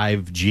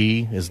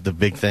 5G is the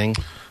big thing.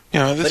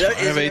 Yeah, I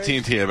have AT&T.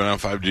 I've been on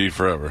 5G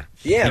forever.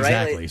 Yeah,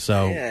 exactly. Right?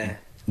 So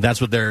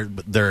that's what their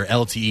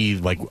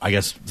LTE, like, I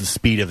guess the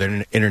speed of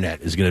their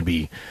internet is going to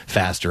be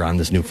faster on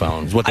this new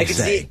phone, is what they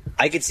say.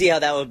 I could see how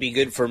that would be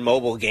good for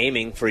mobile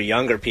gaming for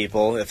younger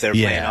people if they're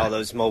playing all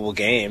those mobile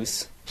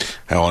games.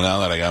 Well, now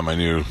that I got I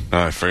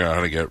figured out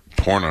how to get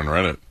porn on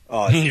Reddit.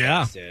 Oh, yeah.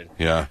 Nice, dude.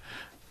 Yeah.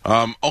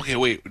 Okay,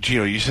 wait,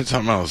 Gio, you said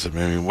something else.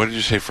 What did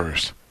you say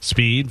first?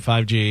 Speed,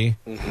 5G.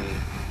 Mm-hmm.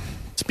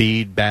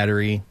 Speed,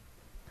 battery.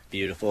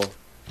 Beautiful.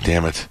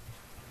 Damn it.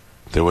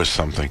 There was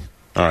something.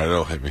 All right,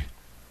 it'll hit me.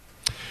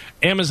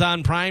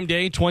 Amazon Prime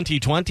Day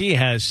 2020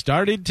 has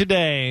started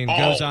today and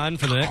goes on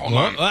for the next... Hold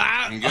on.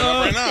 I'm getting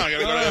up right now. I got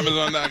to go to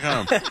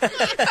Amazon.com.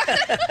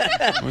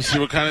 Let's see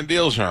what kind of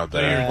deals are out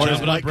there. Or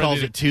as Mike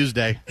calls it,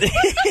 Tuesday.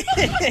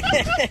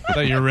 I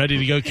thought you were ready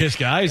to go kiss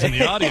guys in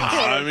the audience.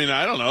 I mean,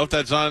 I don't know if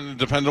that's on.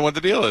 Depends on what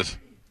the deal is.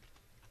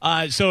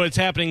 So it's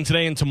happening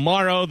today and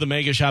tomorrow. The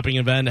mega shopping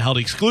event held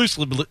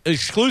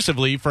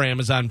exclusively for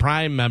Amazon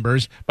Prime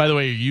members. By the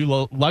way, are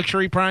you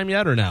luxury Prime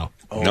yet or no?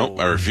 Nope,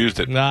 I refused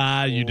it.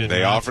 Nah, you didn't.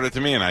 They offered it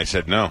to me, and I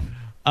said no.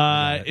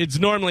 It's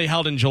normally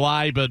held in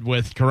July, but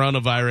with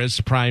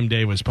coronavirus, Prime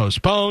Day was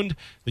postponed.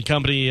 The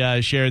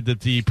company shared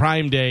that the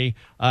Prime Day,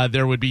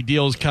 there would be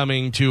deals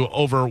coming to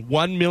over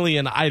 1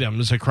 million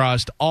items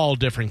across all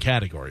different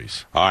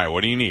categories. All right,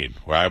 what do you need?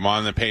 Well, I'm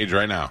on the page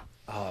right now.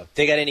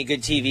 They got any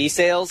good TV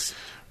sales?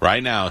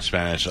 Right now,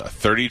 Spanish,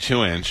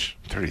 32-inch.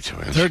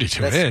 32-inch?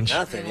 32-inch?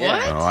 Nothing, What?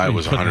 yeah. No, I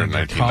was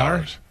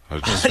 $119.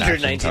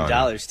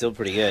 $119, still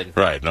pretty good.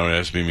 Right, nobody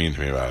has to be mean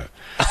to me about it.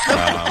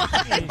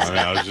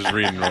 I was just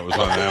reading what was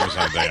on the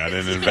Amazon thing. I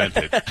didn't invent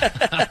it.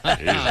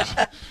 Jesus.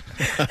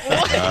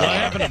 What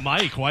happened to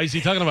Mike? Why is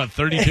he talking about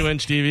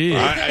 32-inch TV?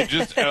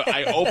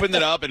 I opened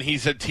it up and he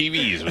said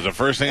TVs. It was the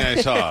first thing I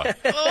saw.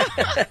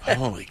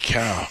 Holy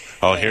cow.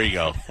 Oh, here you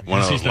go. One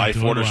of those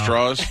life order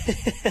straws.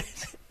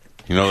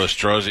 You know those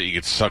straws that you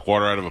could suck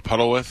water out of a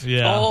puddle with?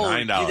 Yeah. Oh,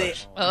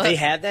 $9. They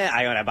have that?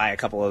 I gotta buy a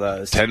couple of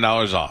those.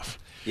 $10 off.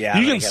 Yeah,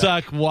 you can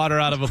suck water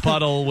out of a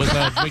puddle with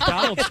a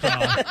McDonald's straw.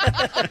 No,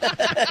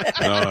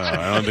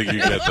 I don't think you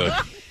get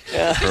the.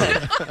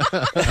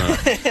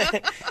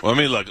 Let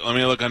me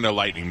look under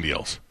lightning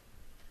deals.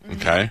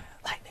 Okay.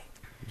 Lightning.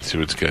 See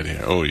what's good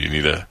here. Oh, you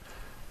need a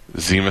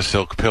Zima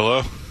silk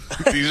pillow.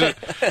 These are.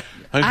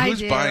 Who's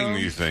do. buying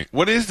these things?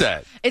 What is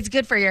that? It's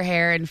good for your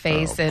hair and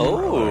face.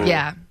 Oh.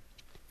 Yeah.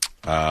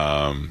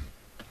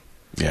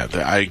 Yeah,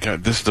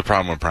 this is the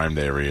problem with Prime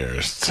Day every year.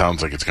 It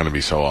sounds like it's going to be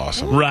so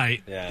awesome.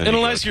 Right. Yeah. And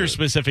unless you're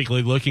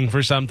specifically looking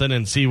for something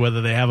and see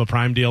whether they have a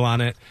Prime deal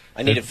on it.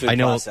 I need a food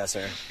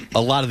processor.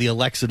 A lot of the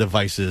Alexa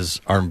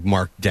devices are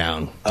marked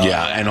down.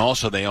 Yeah, and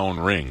also they own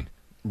Ring.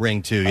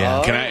 Ring too,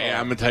 yeah.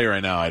 I'm going to tell you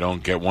right now, I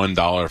don't get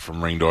 $1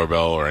 from Ring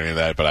Doorbell or any of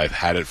that, but I've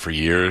had it for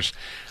years.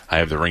 I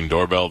have the Ring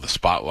Doorbell, the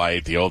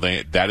Spotlight, the old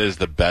thing. That is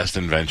the best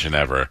invention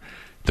ever.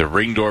 The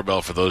Ring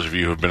Doorbell, for those of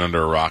you who have been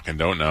under a rock and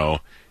don't know,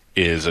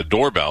 is a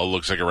doorbell,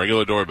 looks like a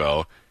regular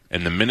doorbell,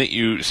 and the minute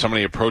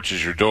somebody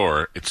approaches your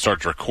door, it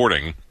starts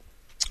recording,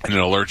 and it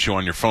alerts you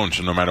on your phone.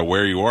 So no matter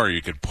where you are,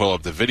 you could pull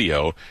up the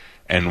video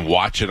and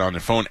watch it on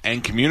your phone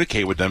and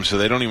communicate with them so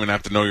they don't even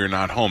have to know you're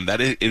not home.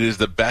 It is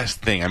the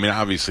best thing. I mean,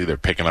 obviously they're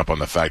picking up on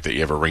the fact that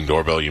you have a Ring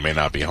Doorbell, you may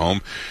not be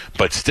home,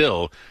 but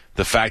still,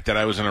 the fact that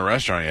I was in a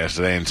restaurant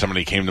yesterday and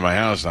somebody came to my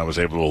house and I was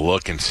able to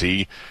look and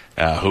see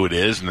who it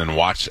is and then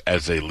watch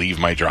as they leave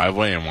my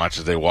driveway and watch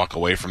as they walk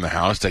away from the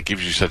house, that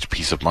gives you such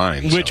peace of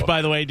mind. Which,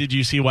 by the way, did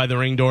you see why the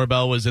Ring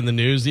Doorbell was in the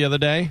news the other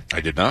day?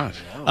 I did not.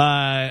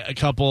 A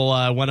couple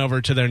went over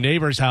to their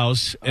neighbor's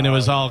house, and it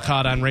was all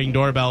caught on Ring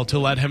Doorbell to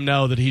let him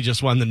know that he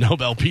just won the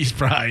Nobel Peace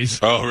Prize.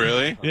 Oh,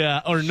 really?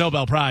 Yeah, or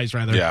Nobel Prize,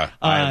 rather. Yeah,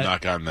 I have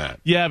not gotten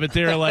that. Yeah, but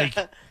they're like,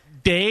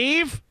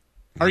 Dave?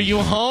 Are you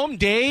home,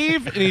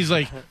 Dave? And he's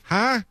like,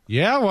 huh?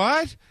 Yeah,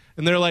 what?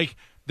 And they're like,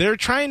 they're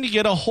trying to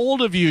get a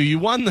hold of you. You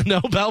won the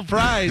Nobel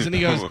Prize. And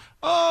he goes,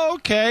 oh,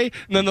 okay.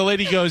 And then the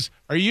lady goes,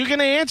 are you going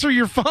to answer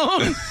your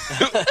phone?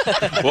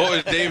 What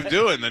was Dave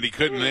doing that he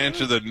couldn't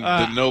answer the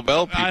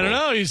Nobel people? I don't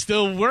know. He's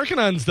still working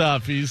on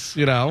stuff. He's,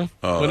 winning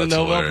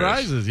Nobel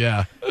Prizes.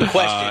 Yeah.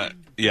 Question.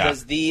 Yeah.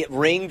 Does the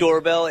Ring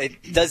Doorbell,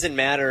 it doesn't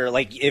matter,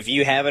 like, if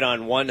you have it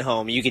on one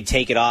home, you can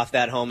take it off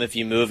that home if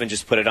you move and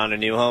just put it on a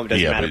new home?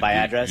 Doesn't matter by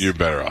address? You're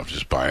better off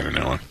just buying a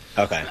new one.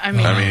 Okay. I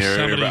mean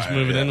somebody's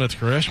moving in with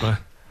Karishma.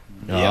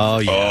 Oh,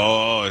 yeah.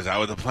 Oh, is that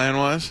what the plan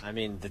was? I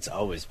mean, that's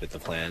always been the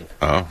plan.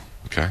 Oh,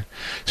 okay.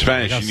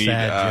 Spanish, you need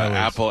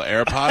Apple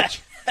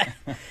AirPods?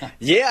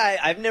 Yeah,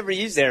 I've never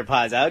used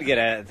AirPods. I would get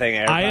a thing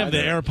AirPods. I have the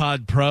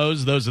AirPod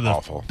Pros. Those are the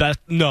awful. best.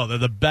 No, they're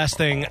the best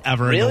thing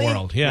ever in the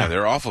world. Yeah,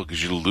 they're awful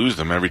because you lose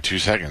them every 2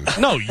 seconds.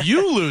 No,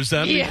 you lose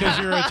them because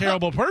you're a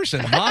terrible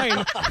person.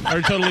 Mine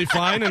are totally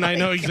fine, and I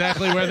know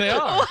exactly where they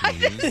are. Why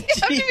does he have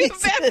to be a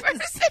bad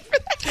person for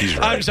that? He's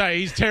right. I'm sorry,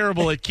 he's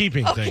terrible at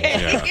keeping things.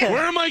 Yeah.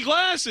 Where are my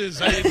glasses?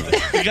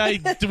 The guy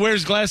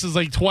wears glasses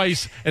like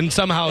twice and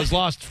somehow has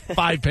lost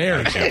 5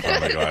 pairs. I can't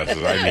find my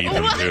glasses. I need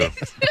them too.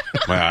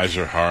 My eyes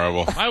are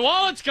horrible. My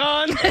wallet's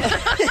gone. I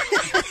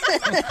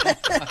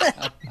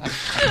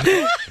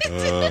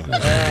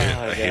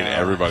hate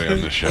everybody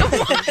on the show.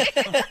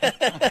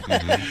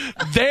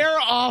 They're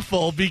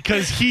awful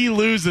because he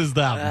loses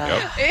them.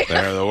 Yep.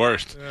 They're the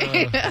worst.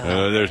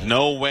 There's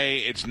no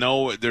way.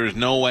 There's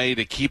no way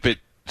to keep it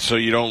so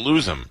you don't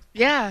lose them.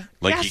 Yeah.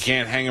 Like you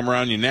can't hang them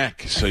around your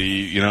neck, so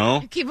you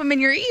know. Keep them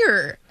in your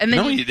ear, and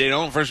then they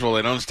don't. First of all,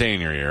 they don't stay in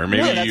your ear.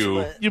 Maybe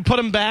you put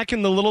them back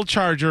in the little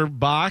charger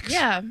box.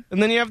 Yeah.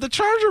 And then you have the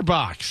charger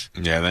box.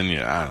 Yeah. Then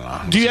I don't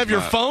know. Do you have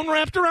your phone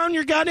wrapped around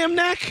your goddamn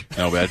neck?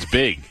 No, but that's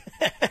big.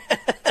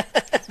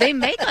 they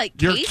make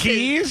like your cases.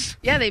 Keys.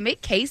 Yeah, they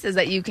make cases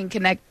that you can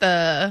connect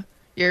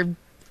your.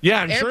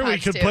 Yeah, I'm sure we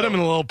could put them in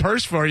a little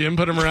purse for you and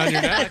put them around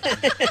your neck.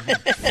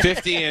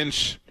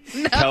 50-inch.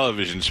 No.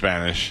 Television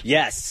Spanish.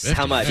 Yes. 50,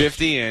 how much?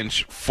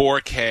 50-inch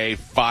 4K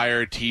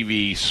Fire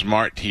TV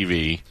smart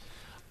TV.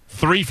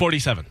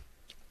 $347.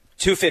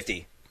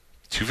 $250.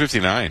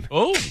 $259.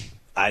 Oh.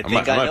 I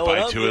might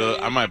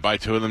buy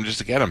 2 of them just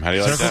to get them. How do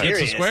you like that?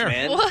 Serious, square.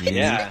 Man. What?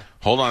 Yeah.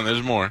 Hold on,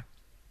 there's more.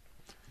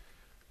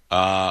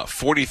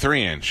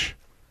 43-inch.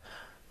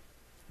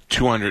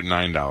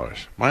 $209.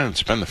 Why didn't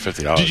spend the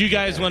 $50? Did you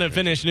guys want to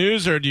finish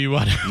news, or do you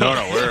want to? No,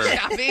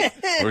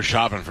 we're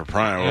shopping for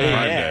Prime.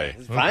 Prime Day.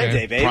 It's Prime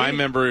Day, baby. Prime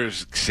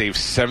members save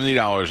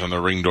 $70 on the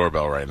Ring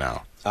Doorbell right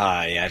now.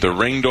 Yeah. The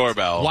Ring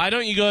Doorbell. Why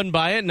don't you go ahead and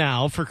buy it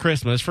now for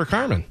Christmas for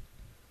Carmen?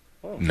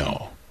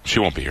 No. She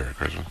won't be here at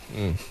Christmas.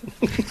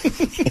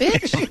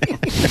 Bitch.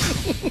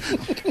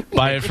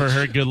 Buy it for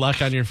her. Good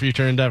luck on your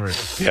future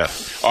endeavors. Yeah.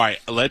 All right.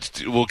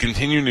 We'll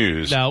continue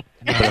news. Nope.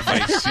 But if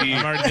I see,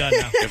 I'm already done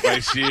now. If I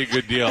see a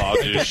good deal, I'll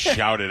just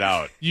shout it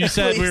out. You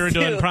said we were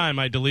doing Prime.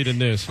 I deleted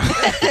news.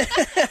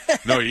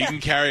 No, you can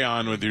carry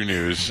on with your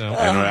news, and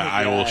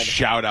I will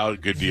shout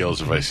out good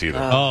deals if I see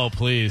them. Oh,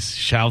 please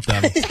shout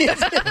them. Let me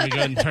go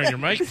ahead and turn your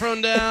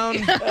microphone down.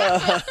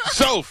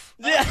 Soph.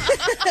 It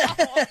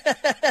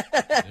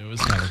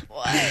was coming.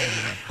 What?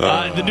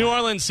 The New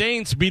Orleans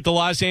Saints beat the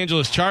Los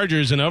Angeles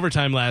Chargers in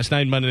overtime last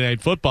night, Monday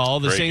Night Football.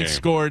 The Great Saints game.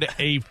 scored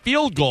a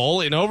field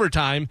goal in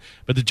overtime,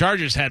 but the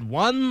Chargers had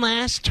one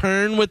last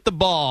turn with the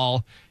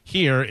ball.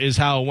 Here is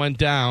how it went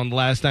down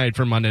last night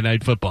for Monday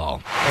Night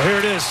Football. Well, here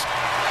it is.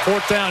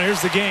 4th down.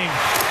 Here's the game.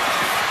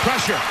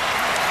 Pressure.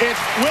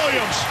 It's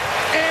Williams.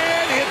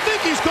 And you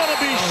think he's going to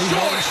be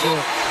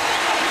short.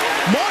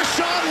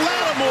 Marshawn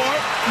Lattimore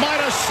might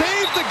have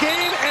saved the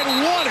game and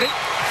won it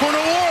for New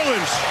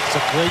Orleans.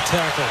 It's a great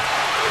tackle.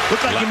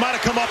 Looked like he might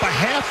have come up a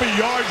half a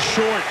yard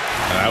short.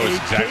 And that was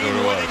exactly what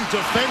it was. Game-winning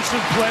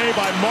defensive play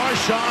by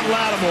Marshawn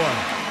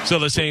Lattimore. So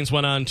the Saints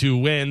went on to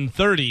win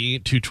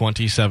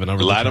 30-27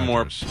 over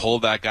Lattimore the Chargers.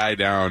 pulled that guy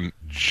down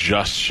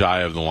just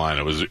shy of the line.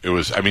 It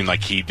was. I mean,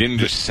 like, he didn't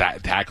just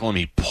tackle him;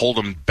 he pulled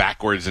him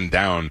backwards and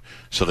down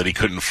so that he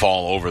couldn't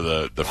fall over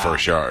the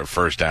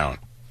first down.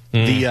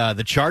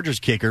 The Chargers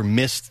kicker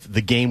missed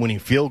the game-winning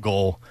field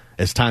goal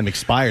as time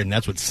expired, and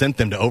that's what sent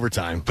them to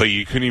overtime. But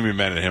you couldn't even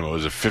bet at him. It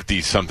was a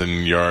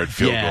 50-something yard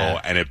field goal,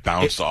 and it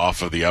bounced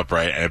off of the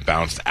upright, and it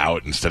bounced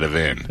out instead of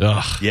in.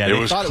 Yeah, it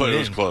was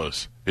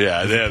close.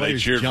 Yeah, they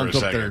cheered for a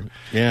second.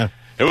 Yeah.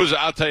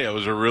 I'll tell you, it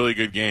was a really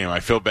good game. I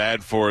feel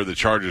bad for the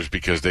Chargers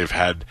because they've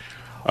had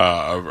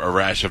a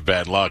rash of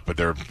bad luck, but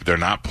they're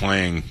not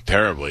playing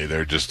terribly.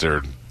 They're just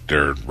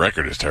their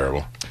record is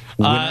terrible.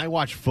 When I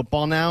watch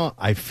football now,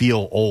 I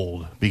feel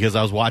old because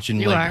I was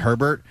watching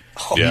Herbert.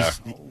 Yeah.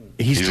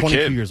 He's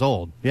 22 years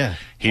old. Yeah.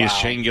 He has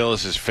Shane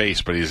Gillis's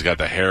face, but he's got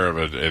the hair of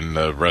it and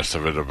the rest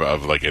of it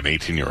of like an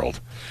 18-year-old.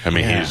 I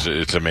mean,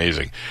 it's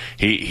amazing.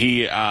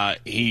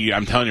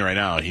 I'm telling you right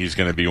now, he's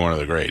going to be one of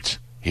the greats.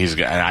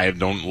 And I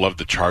don't love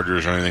the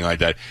Chargers or anything like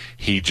that.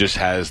 He just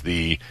has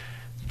the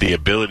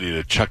ability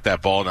to chuck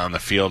that ball down the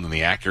field and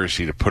the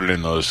accuracy to put it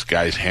in those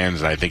guys'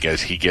 hands. And I think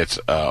as he gets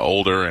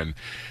older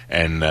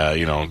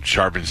and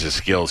sharpens his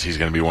skills, he's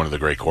going to be one of the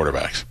great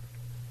quarterbacks.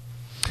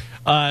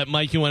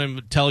 Mike, you want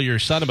to tell your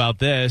son about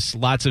this.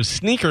 Lots of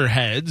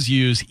sneakerheads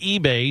use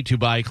eBay to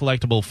buy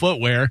collectible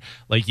footwear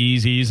like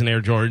Yeezys and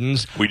Air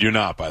Jordans. We do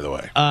not, by the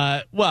way.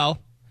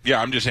 Yeah,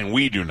 I'm just saying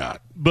we do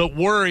not. But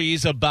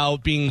worries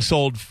about being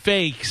sold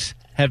fakes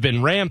have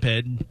been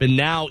rampant, but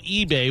now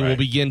eBay will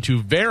begin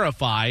to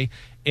verify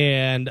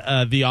and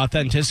the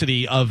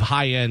authenticity of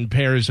high-end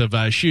pairs of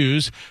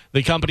shoes.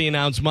 The company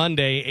announced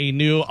Monday a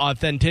new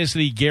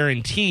authenticity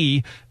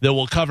guarantee that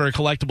will cover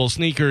collectible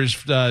sneakers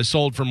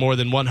sold for more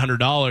than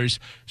 $100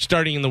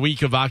 starting in the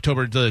week of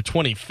October the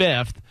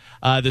 25th.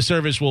 The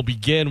service will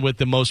begin with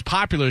the most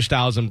popular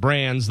styles and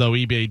brands, though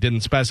eBay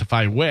didn't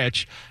specify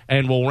which,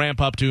 and will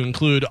ramp up to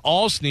include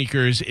all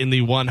sneakers in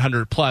the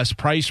 100-plus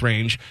price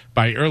range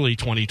by early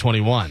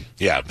 2021.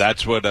 Yeah,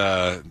 that's what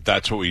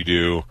we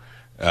do.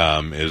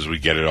 Is we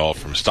get it all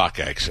from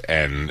StockX,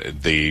 and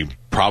the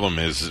problem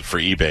is for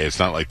eBay, it's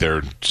not like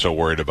they're so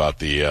worried about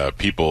the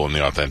people and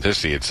the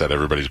authenticity. It's that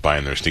everybody's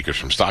buying their sneakers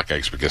from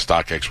StockX because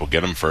StockX will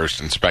get them first,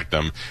 inspect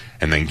them,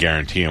 and then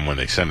guarantee them when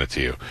they send it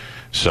to you.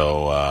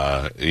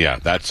 So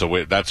that's the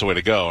way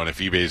to go. And if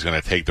eBay is going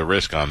to take the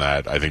risk on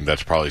that, I think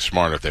that's probably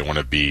smart if they want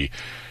to be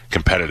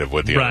competitive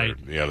with the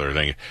other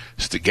thing.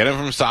 Get them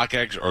from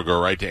StockX or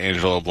go right to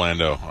Angelo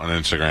Blando on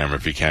Instagram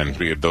if you can.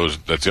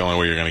 That's the only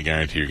way you're going to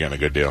guarantee you're getting a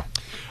good deal.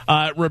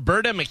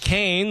 Roberta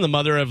McCain, the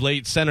mother of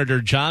late Senator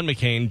John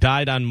McCain,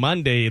 died on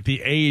Monday at the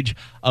age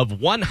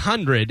of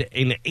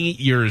 108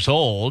 years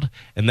old.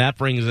 And that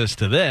brings us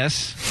to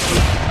this.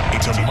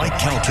 It's a Mike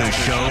Calta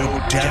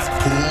Show Death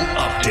Pool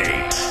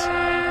Update.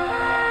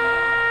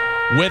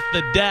 With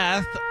the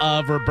death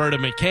of Roberta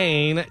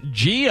McCain,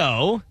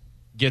 Gio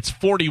gets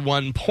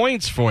 41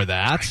 points for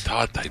that.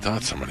 I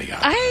thought somebody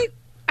got it.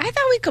 I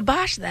thought we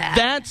kiboshed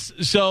that.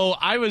 So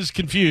I was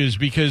confused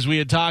because we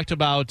had talked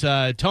about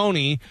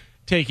Tony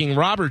taking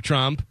Robert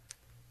Trump,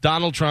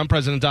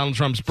 President Donald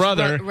Trump's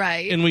brother.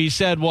 Right. And we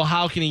said, well,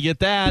 how can he get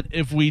that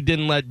if we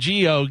didn't let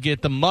Gio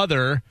get the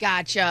mother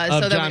Gotcha.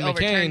 of So John then we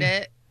overturned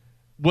McCain? it?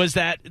 Was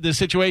that the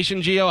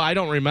situation, Gio? I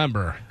don't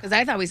remember. Because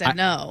I thought we said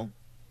no.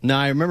 No,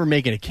 I remember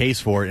making a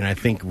case for it, and I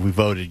think we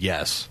voted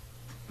yes.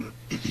 I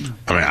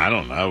mean, I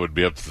don't know. It would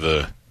be up to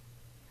the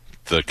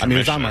commissioner. I mean,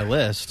 it's on my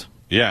list.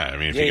 Yeah, I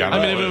mean, if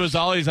it was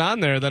always on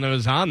there, then it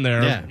was on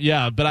there.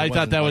 Yeah, but I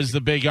thought that was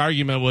the big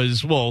argument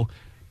was, well,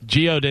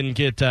 Gio didn't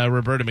get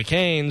Roberta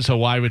McCain, so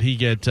why would he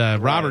get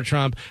Robert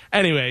Trump?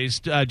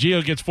 Anyways,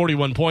 Gio gets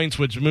 41 points,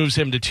 which moves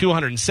him to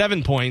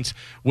 207 points,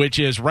 which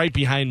is right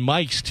behind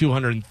Mike's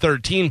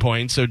 213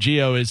 points. So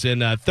Gio is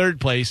in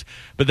third place.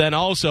 But then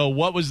also,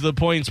 what was the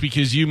points?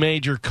 Because you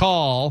made your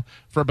call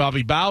for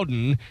Bobby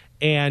Bowden,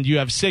 and you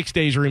have 6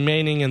 days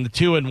remaining in the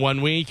 2 in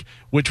 1 week,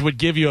 which would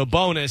give you a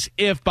bonus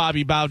if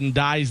Bobby Bowden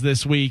dies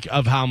this week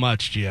of how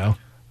much, Gio?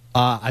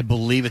 I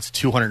believe it's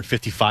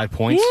 255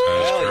 points.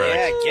 Oh,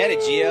 yeah, get it,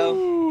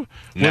 Gio.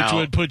 Which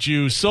would put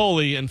you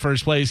solely in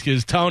first place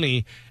because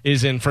Tony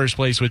is in first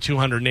place with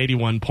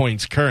 281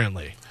 points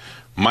currently.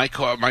 My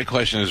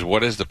question is,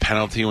 what is the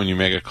penalty when you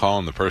make a call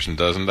and the person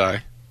doesn't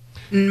die?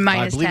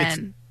 Minus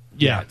 10.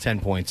 Yeah, 10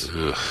 points.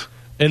 Ugh.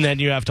 And then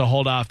you have to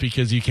hold off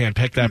because you can't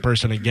pick that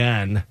person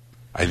again.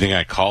 I think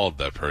I called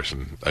that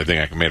person. I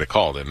think I made a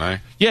call, didn't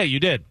I? Yeah, you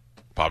did.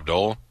 Bob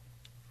Dole?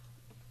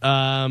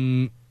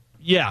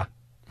 Yeah.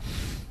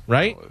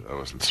 Right? Oh, that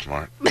wasn't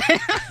smart.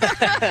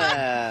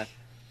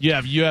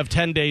 You have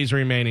 10 days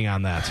remaining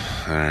on that.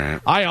 All right.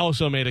 I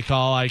also made a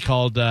call. I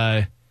called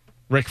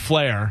Ric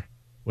Flair,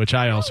 which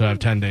I also have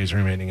 10 days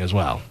remaining as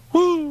well.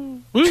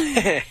 Woo! Woo!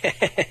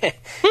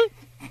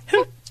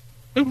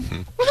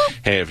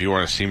 Hey, if you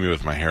want to see me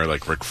with my hair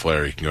like Ric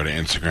Flair, you can go to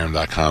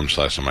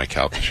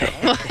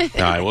Instagram.com/MikeCalta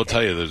Now, I will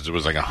tell you, there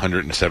was like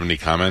 170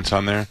 comments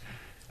on there.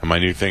 And my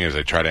new thing is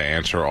I try to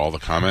answer all the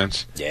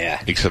comments.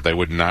 Yeah. Except I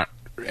would not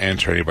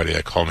answer anybody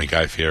that called me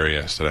Guy Fieri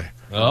yesterday.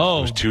 Oh.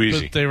 It was too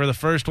easy. They were the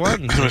first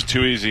one. It was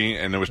too easy,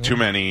 and there was too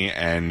many,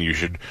 and you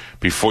should,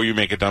 before you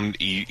make a dumb,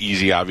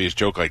 easy, obvious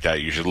joke like that,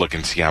 you should look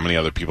and see how many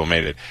other people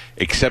made it.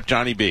 Except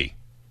Johnny B.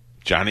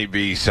 Johnny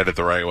B said it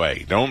the right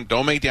way. Don't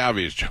make the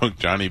obvious joke.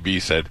 Johnny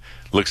B said,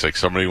 looks like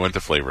somebody went to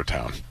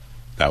Flavortown.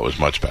 That was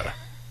much better.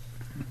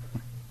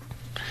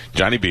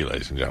 Johnny B,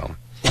 ladies and gentlemen.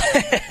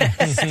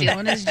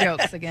 Stealing his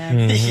jokes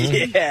again.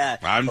 Yeah.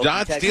 I'm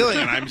not stealing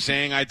it. I'm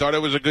saying I thought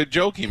it was a good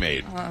joke he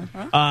made.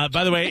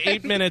 By the way,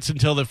 8 minutes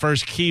until the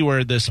first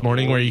keyword this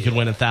morning where you can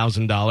win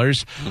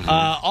 $1,000.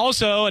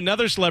 Also,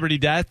 another celebrity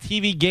death,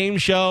 TV game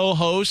show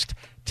host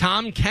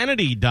Tom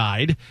Kennedy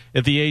died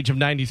at the age of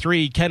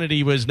 93.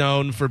 Kennedy was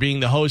known for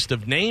being the host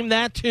of Name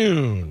That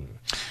Tune.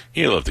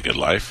 He lived a good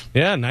life.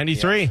 Yeah,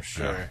 93. Yeah, for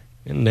sure.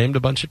 And named a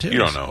bunch of tunes. You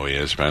don't know who he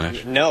is,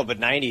 Spanish. No, but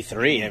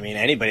 93. I mean,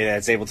 anybody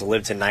that's able to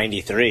live to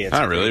 93. It's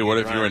Not really. What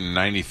if you were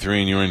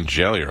 93 and you were in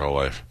jail your whole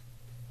life?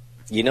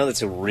 You know,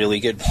 that's a really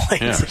good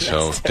point. Yeah,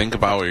 so think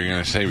about what you're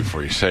going to say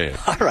before you say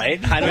it. All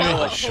right. I don't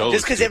know. Show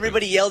Just because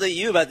everybody yelled at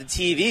you about the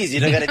TVs, you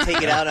got to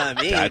take it out on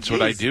me. That's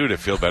what I do to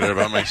feel better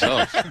about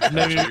myself. That's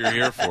what you're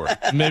here for.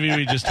 Maybe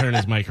we just turn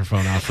his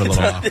microphone off for a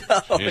little while.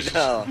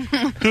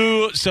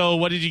 No. So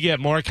what did you get?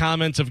 More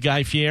comments of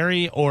Guy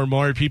Fieri or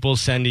more people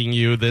sending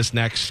you this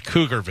next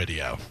Cougar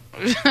video?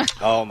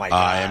 Oh, my God.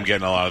 I am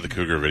getting a lot of the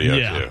Cougar video,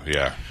 too.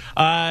 Yeah.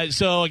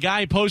 So a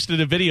guy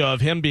posted a video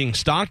of him being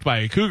stalked by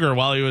a cougar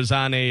while he was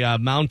on a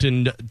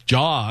mountain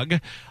jog.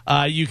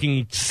 You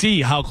can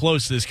see how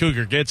close this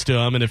cougar gets to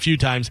him, and a few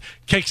times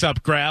kicks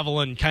up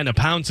gravel and kind of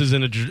pounces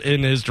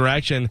in his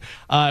direction.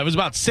 It was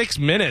about 6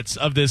 minutes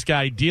of this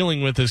guy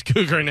dealing with this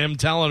cougar and him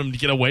telling him to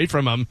get away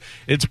from him.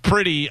 It's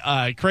pretty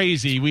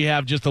crazy. We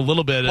have just a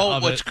little bit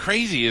of it. What's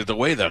crazy is the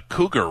way the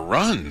cougar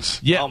runs.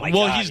 Yeah, Oh my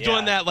God, he's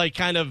doing that like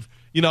kind of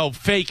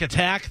fake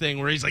attack thing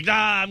where he's like,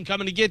 I'm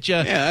coming to get you.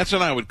 Yeah, that's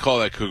when I would call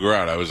that cougar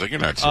out. I was like, you're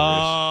not serious.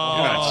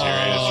 You're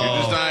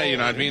not serious. You're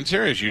not being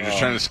serious. You're just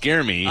trying to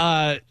scare me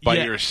by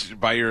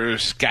your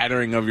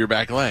scattering of your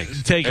back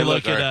legs. Take a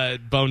look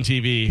at Bone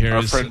TV here.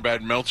 Our friend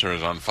Brad Meltzer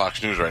is on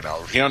Fox News right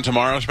now. Is he on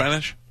tomorrow,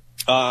 Spanish?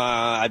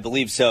 I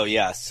believe so,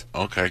 yes.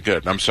 Okay,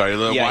 good. I'm sorry.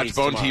 Watch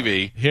Bone tomorrow.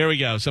 TV. Here we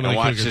go. Some of And the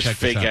watch cougar. this Check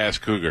this out. fake-ass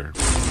cougar.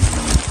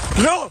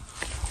 No!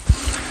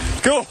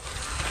 Go!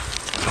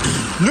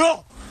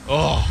 No!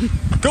 Oh.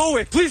 Go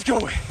away. Please go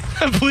away.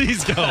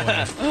 Please go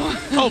away.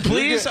 Oh,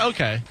 please?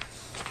 Okay.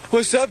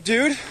 What's up,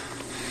 dude?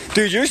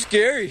 Dude, you're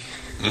scary.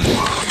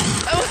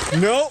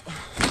 No.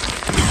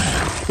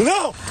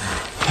 No!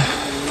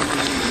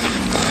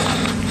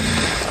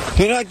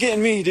 You're not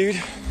getting me, dude.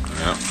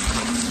 Yeah.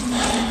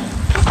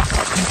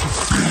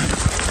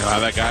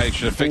 That guy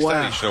should have fixed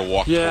that. He should have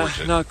walked towards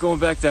it. Not going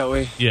back that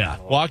way. Yeah,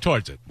 walk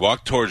towards it.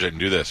 Walk towards it and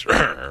do this.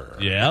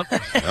 Yep.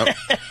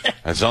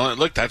 That's all.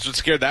 Look, that's what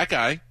scared that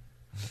guy.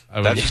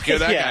 That's what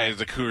scared that guy is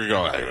the cougar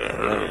going,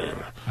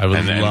 I would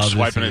and then love to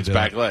swiping see its you do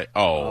back that. leg.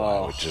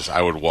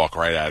 I would walk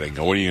right at it and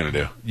go, what are you going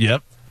to do?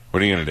 Yep.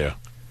 What are you going to do?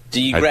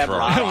 Do you I'd grab throw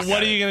rocks?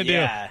 What are you going to do?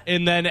 Yeah.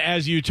 And then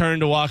as you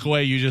turn to walk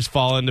away, you just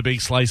fall into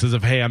big slices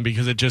of ham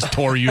because it just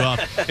tore you up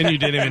and you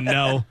didn't even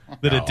know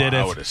that it did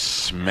I it. would have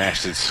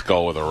smashed its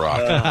skull with a rock.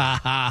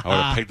 I would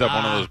have picked up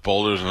one of those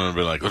boulders and I'd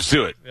been like, let's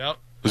do it. Yep.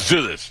 Let's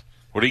do this.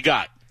 What do you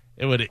got?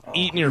 It would have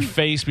eaten your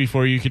face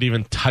before you could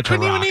even touch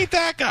Couldn't a rock. even eat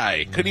that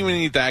guy. Couldn't even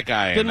eat that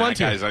guy. Didn't and want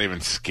that to. guy's not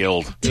even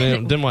skilled.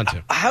 Didn't want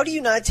to. How do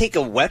you not take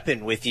a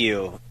weapon with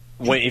you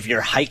if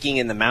you're hiking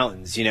in the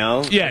mountains,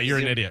 Yeah, you're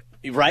an idiot.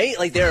 Right?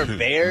 Like there are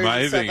bears My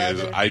and stuff thing out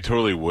is, there? I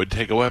totally would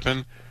take a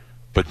weapon,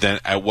 but then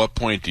at what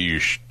point do you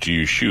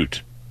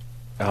shoot?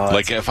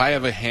 Like if I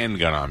have a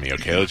handgun on me,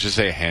 okay, let's just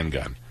say a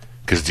handgun,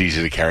 because it's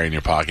easy to carry in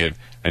your pocket,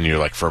 and you're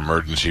like for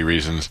emergency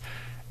reasons,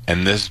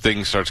 and this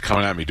thing starts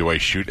coming at me, do I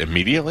shoot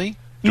immediately?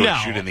 Do No. I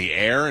shoot in the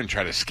air and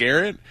try to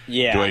scare it?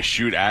 Yeah. Do I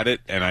shoot at it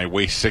and I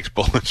waste 6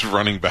 bullets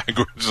running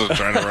backwards and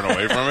trying to run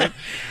away from it?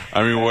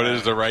 I mean, what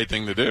is the right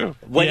thing to do?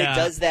 When Yeah. it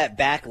does that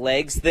back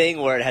legs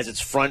thing where it has its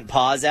front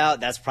paws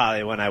out, that's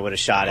probably when I would have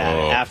shot at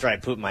it after I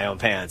pooped my own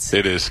pants.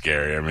 It is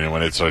scary. I mean,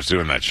 when it starts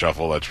doing that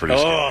shuffle, that's pretty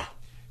scary.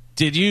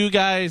 Did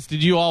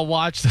you all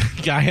watch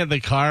the guy in the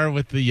car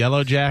with the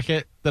yellow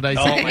jacket that I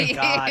sent? Oh my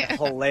God,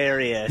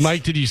 hilarious.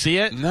 Mike, did you see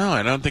it? No,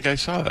 I don't think I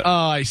saw that. Oh,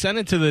 I sent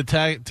it to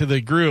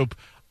the group.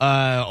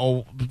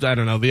 I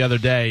don't know, the other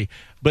day.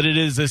 But it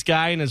is this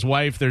guy and his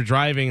wife. They're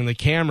driving, and the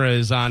camera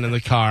is on in the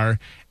car.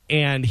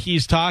 and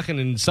he's talking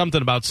and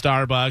something about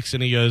Starbucks,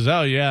 and he goes,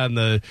 "Oh yeah,"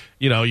 and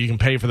you can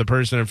pay for the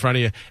person in front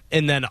of you,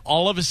 and then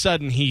all of a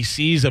sudden he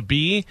sees a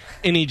bee,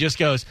 and he just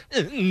goes,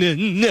 no,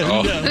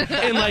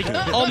 and like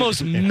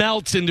almost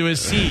melts into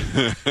his seat,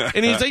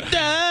 and he's like,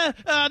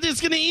 "This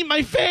is gonna eat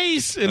my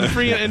face," and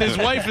his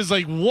wife is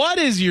like, "What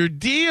is your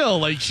deal?"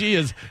 Like she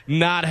is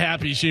not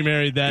happy she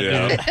married that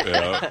dude.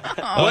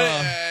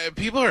 Yeah.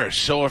 People are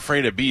so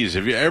afraid of bees.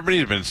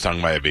 Everybody's been stung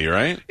by a bee,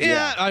 right?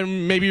 Yeah,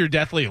 maybe you're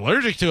deathly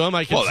allergic to them.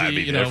 I can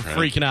see,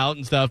 freaking out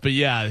and stuff. But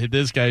yeah,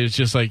 this guy is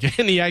just like,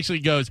 and he actually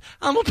goes,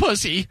 "I'm a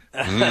pussy."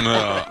 No,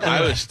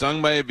 I was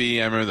stung by a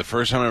bee. I remember the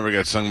first time I ever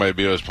got stung by a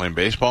bee, I was playing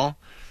baseball,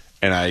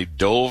 and I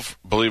dove,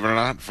 believe it or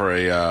not, for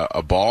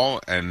a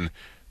ball, and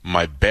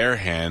my bare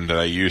hand that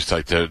I used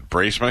to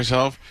brace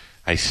myself,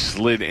 I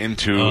slid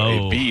into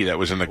a bee that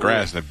was in the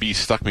grass, and the bee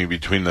stuck me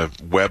between the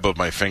web of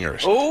my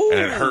fingers. And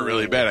it hurt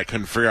really bad. I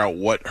couldn't figure out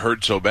what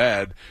hurt so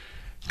bad,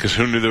 because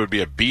who knew there would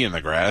be a bee in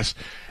the grass?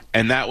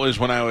 And that was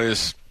when I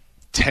was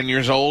 10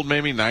 years old,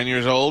 maybe 9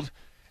 years old.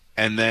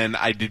 And then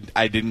I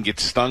didn't get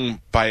stung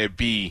by a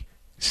bee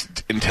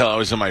until I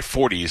was in my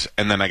 40s,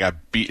 and then I got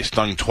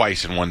stung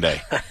twice in one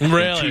day.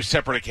 Really? 2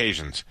 separate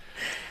occasions.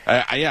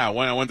 When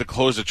I went to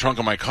close the trunk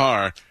of my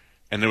car,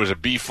 and there was a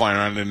bee flying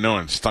around, I didn't know,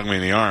 and it stung me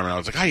in the arm, and I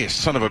was like, "Oh, you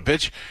son of a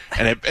bitch!"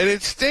 And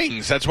it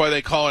stings. That's why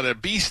they call it a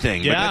bee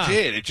sting. Yeah. But that's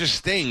it. It just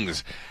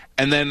stings.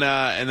 And then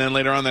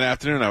later on that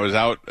afternoon, I was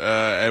out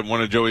at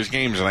one of Joey's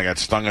games, and I got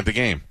stung at the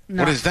game.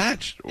 No. What is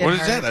that? What is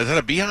that? Is that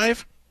a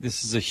beehive?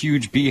 This is a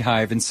huge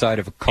beehive inside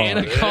of a car. In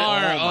a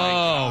car.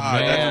 God,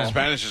 man. that's what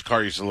Spanish's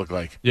car used to look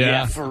like.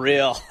 Yeah, for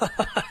real.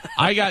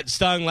 I got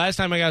stung. Last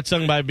time I got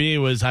stung by a bee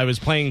was I was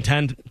playing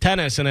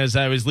tennis, and as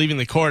I was leaving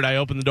the court, I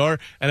opened the door,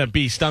 and a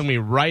bee stung me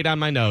right on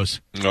my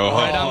nose. Right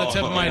on the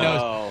tip of my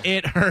nose.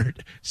 It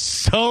hurt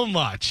so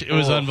much. It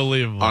was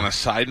unbelievable. On a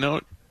side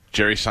note,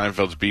 Jerry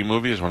Seinfeld's Bee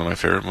Movie is one of my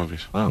favorite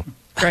movies. Wow.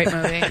 Great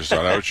movie. Just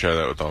thought I would share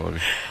that with all of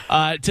you.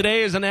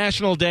 Today is a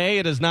national day.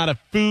 It is not a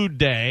food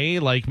day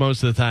like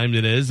most of the time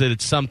it is.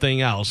 It's something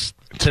else.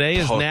 Today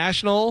is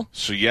national.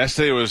 So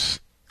yesterday was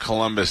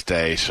Columbus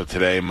Day, so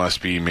today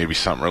must be maybe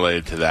something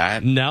related to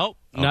that? No,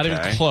 not even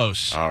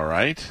close. All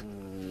right.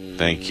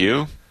 Thank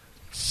you.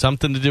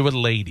 Something to do with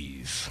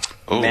ladies.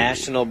 Ooh.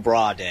 National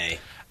Bra Day.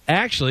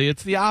 Actually,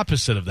 it's the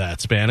opposite of that,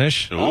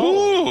 Spanish.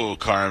 Ooh,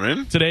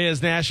 Carmen. Today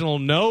is National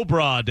No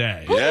Bra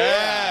Day.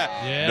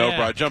 Yeah. No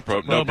bra jump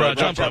rope. No bra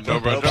jump rope. No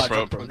bra jump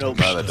rope. No,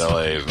 the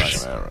delay is not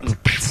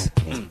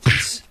going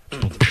to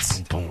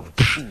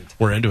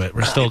We're into it.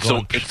 We're still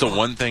going. It's the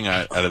one thing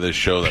out of this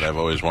show that I've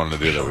always wanted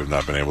to do that we've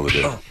not been able to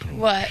do.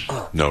 What?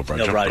 No bra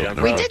jump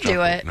rope. We did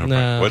do it.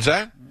 No. What's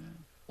that?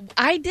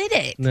 I did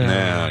it.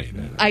 No, you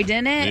didn't. I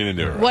didn't? You didn't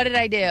do it right. What did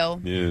I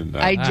do?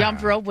 I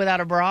jumped rope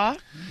without a bra?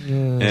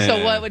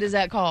 So what is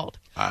that called?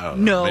 I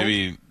don't know.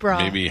 No bra.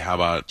 Maybe how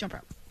about jump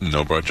rope?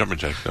 No bra jumping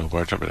jack. No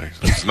bra jumping jack.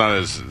 It's not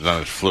as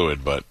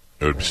fluid, but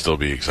it would still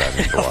be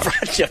exciting to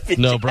watch.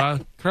 No bra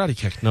karate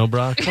kick. No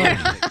bra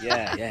karate kick.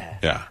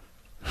 Yeah.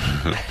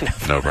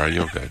 No bra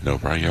yoga. No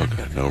bra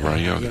yoga. No bra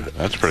yoga.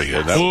 That's pretty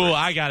good. Ooh,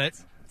 I got it.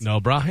 No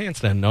bra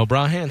handstand. No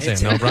bra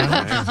handstand. No bra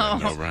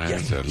handstand. No bra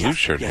handstand. Loose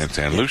shirt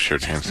handstand. Loose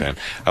shirt handstand.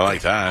 I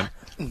like that.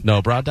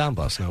 No bra down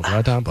bus. No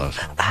bra down bus.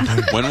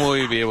 When will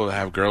we be able to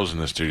have girls in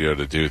the studio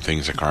to do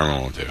things that Carmen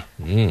won't do?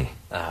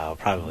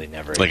 Probably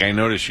never. Like, I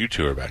noticed you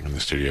two are back in the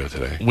studio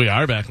today. We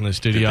are back in the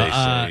studio. Did they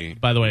say...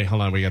 By the way,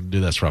 hold on. We got to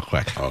do this real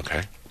quick.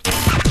 Okay.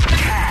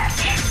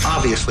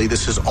 Obviously,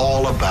 this is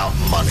all about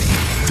money.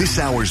 This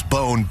hour's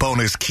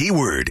bonus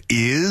keyword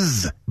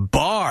is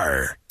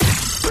bar.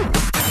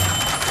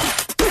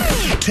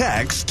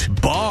 Text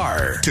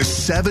BAR to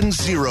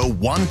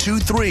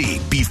 70123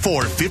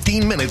 before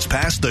 15 minutes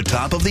past the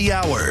top of the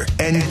hour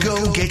and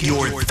go get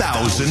your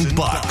 $1,000.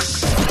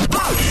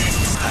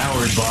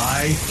 Powered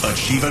by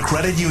Achieva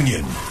Credit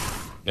Union.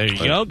 There you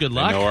go. Good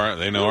luck.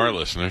 They know our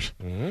listeners.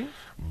 Mm-hmm.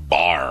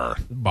 Bar.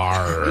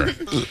 By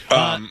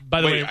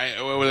the way,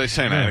 what was I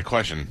saying? I had a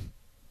question.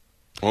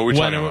 What were we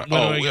talking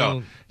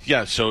about?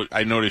 Yeah, so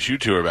I noticed you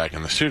two are back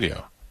in the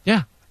studio.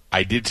 Yeah.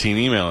 I did see an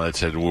email that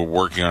said we're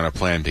working on a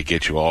plan to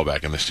get you all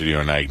back in the studio,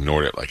 and I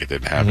ignored it like it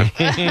didn't happen.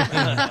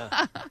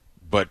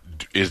 But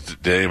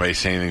did anybody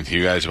say anything to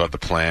you guys about the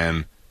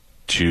plan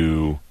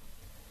to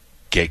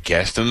get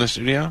guests in the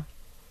studio?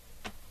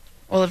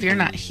 Well, if you're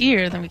not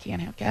here, then we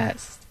can't have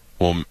guests.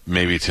 Well,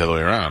 maybe it's the other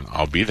way around.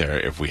 I'll be there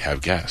if we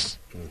have guests.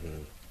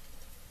 Mm-hmm.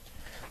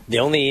 The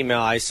only email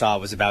I saw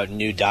was about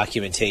new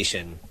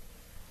documentation.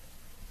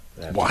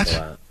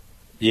 What?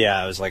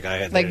 Yeah, it was like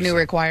new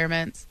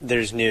requirements.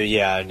 There's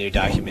new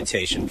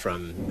documentation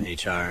from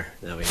HR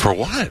that we for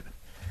what?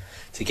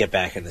 To get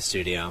back in the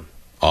studio.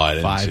 Oh, I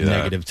didn't 5 see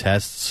negative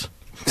tests.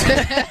 You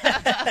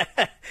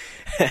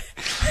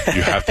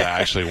have to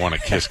actually want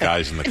to kiss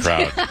guys in the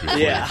crowd.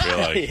 Yeah, you feel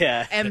like...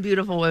 yeah, and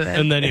beautiful women.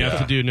 And then you have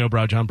to do no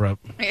bra jump rope.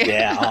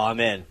 Yeah,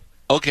 I'm in.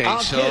 Okay, I'll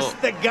kiss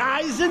the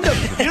guys and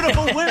the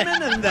beautiful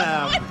women and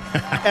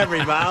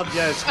everybody. I'll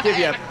just give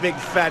you a big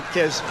fat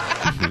kiss.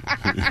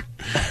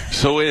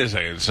 So wait a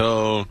second.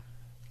 So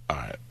All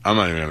right, I'm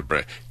not even going to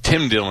break.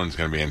 Tim Dillon's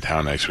going to be in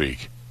town next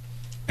week,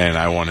 and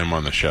I want him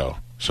on the show.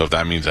 So if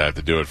that means I have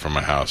to do it from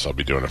my house, I'll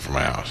be doing it from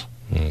my house.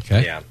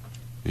 Okay. Yeah.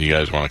 You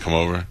guys want to come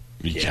over?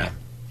 You can.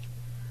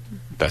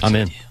 I'm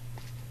in.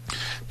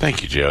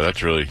 Thank you, Joe.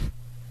 That's really.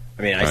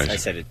 I mean, nice. I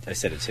said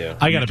it too.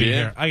 I got to be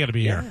here. I got to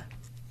be here.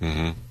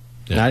 Mm-hmm.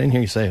 Yeah. No, I didn't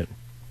hear you say it.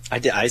 I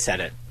did. I said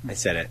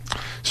it.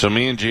 So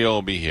me and Gio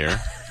will be here.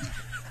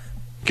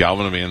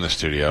 Galvin will be in the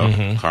studio.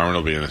 Mm-hmm. Carmen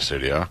will be in the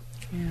studio.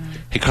 Yeah.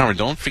 Hey, Carmen,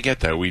 don't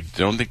forget that. We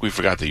don't think we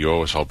forgot that you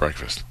owe us all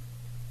breakfast.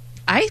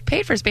 I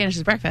paid for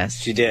Spanish's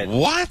breakfast. She did.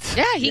 What?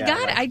 Yeah, he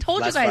got it. I told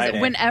you last guys,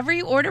 Friday. whenever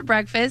you order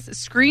breakfast,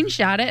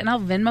 screenshot it, and I'll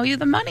Venmo you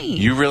the money.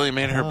 You really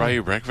made her buy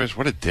you breakfast?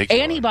 What a dick.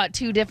 And he bought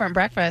 2 different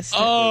breakfasts.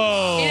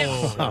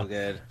 Oh. So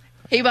good.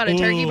 He bought a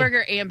turkey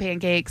burger and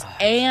pancakes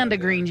and a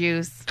green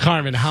juice.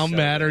 Carmen, how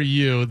mad are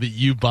you that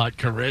you bought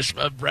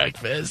Karishma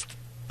breakfast?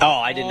 Oh,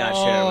 I did not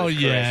share it with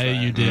yeah,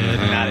 Karishma. you did.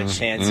 Not a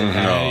chance in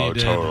hell. No,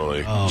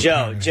 totally. Oh,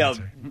 Joe,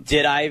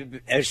 did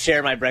I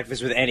share my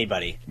breakfast with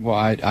anybody? Well,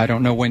 I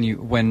don't know when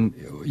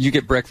you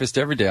get breakfast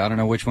every day. I don't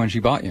know which one she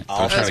bought you. Don't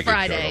try was to get Joe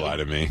Friday. to lie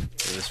to me.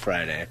 It was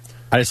Friday.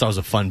 I just thought it was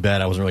a fun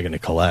bet. I wasn't really going to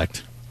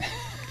collect.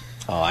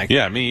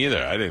 Yeah, me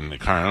either. I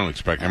don't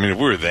expect. I mean, if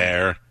we were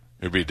there,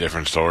 it'd be a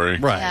different story.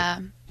 Right.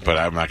 Yeah. But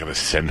I'm not going to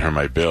send her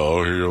my bill.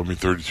 Oh, here, you owe me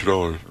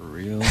 $32.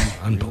 Really?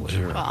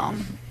 Unbelievable. Well,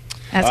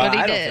 that's what he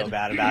I did. don't feel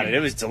bad about it.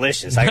 It was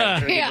delicious. I got a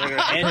turkey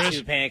burger and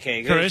 2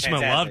 pancakes. It was Karishma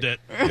fantastic. loved it.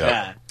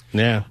 Yeah.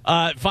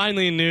 Yeah.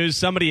 Finally, in news,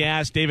 somebody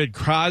asked David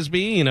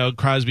Crosby,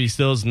 Crosby,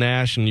 Stills,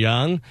 Nash, and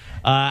Young,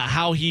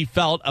 how he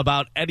felt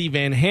about Eddie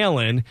Van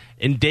Halen,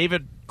 and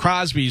David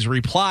Crosby's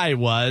reply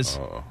was,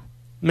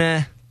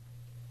 meh.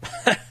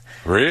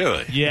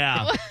 Really?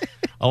 Yeah.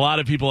 A lot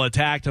of people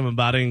attacked him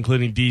about it,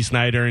 including Dee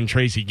Snider and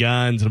Tracy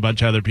Guns and a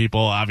bunch of other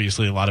people.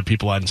 Obviously, a lot of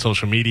people on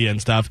social media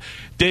and stuff.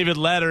 David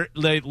later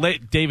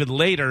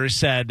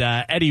said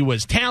Eddie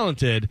was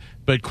talented,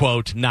 but,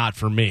 quote, not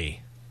for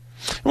me.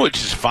 Which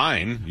is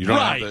fine. You don't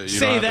right. have to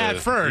say that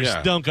first.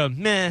 Yeah. Don't go,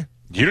 meh.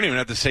 You don't even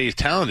have to say he's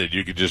talented.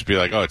 You could just be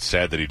like, oh, it's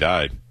sad that he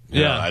died.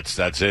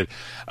 That's it.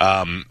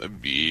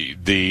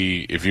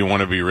 If you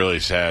want to be really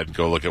sad,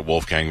 go look at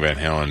Wolfgang Van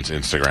Halen's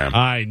Instagram.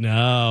 I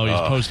know.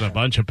 He's posting a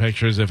bunch of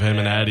pictures of him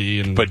and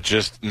Eddie. But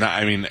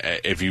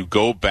if you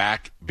go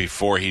back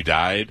before he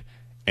died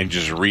and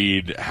just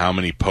read how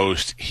many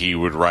posts he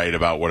would write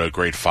about what a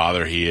great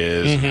father he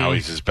is, and how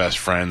he's his best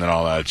friend and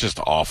all that, it's just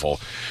awful.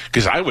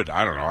 Because I don't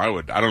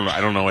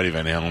know Eddie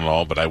Van Halen at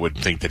all, but I would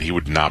think that he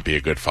would not be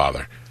a good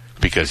father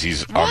because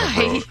he's on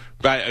the road.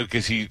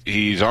 Because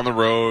he's on the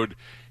road.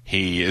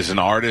 He is an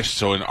artist,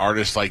 so an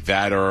artist like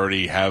that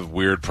already have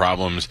weird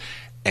problems,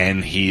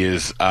 and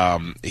he's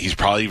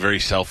probably very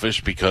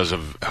selfish because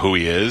of who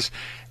he is.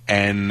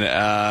 And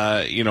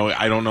I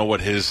don't know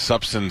what his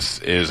substance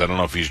is. I don't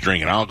know if he's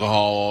drinking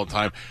alcohol all the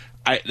time.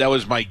 That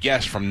was my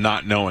guess from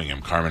not knowing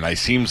him, Carmen. It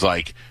seems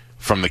like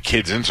from the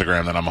kid's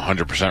Instagram that I'm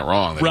 100%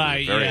 wrong. That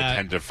he's a very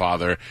attentive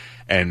father,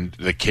 and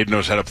the kid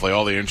knows how to play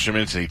all the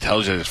instruments, and he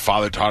tells you his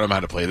father taught him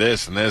how to play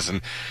this and this,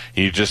 and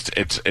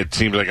it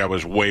seems like I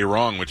was way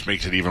wrong, which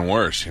makes it even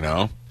worse,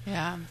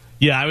 Yeah.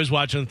 Yeah, I was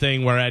watching a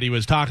thing where Eddie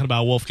was talking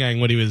about Wolfgang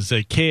when he was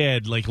a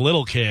kid, like a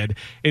little kid,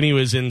 and he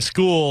was in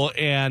school,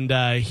 and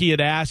he had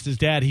asked his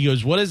dad, he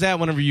goes, what is that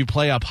whenever you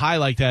play up high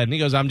like that? And he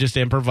goes, I'm just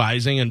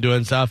improvising and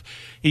doing stuff.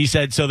 He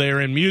said, so they were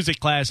in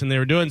music class and they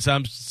were doing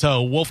something,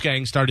 so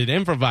Wolfgang started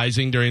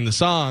improvising during the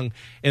song,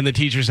 and the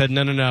teacher said,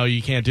 no,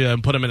 you can't do that,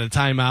 and put him in a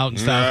timeout and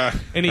stuff.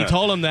 And he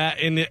told him that,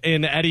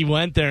 and Eddie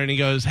went there, and he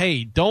goes,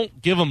 hey,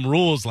 don't give him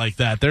rules like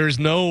that. There's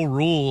no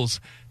rules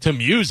to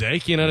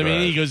music, you know what I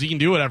mean? He goes, he can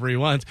do whatever he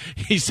wants.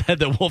 He said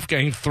that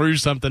Wolfgang threw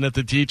something at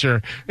the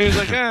teacher. He was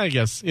like, I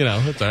guess,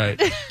 it's all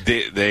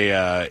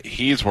right.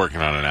 He's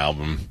working on an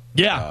album.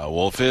 Yeah.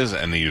 Wolf is,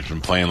 and he's been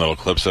playing little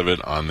clips of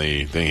it on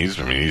the thing.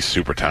 He's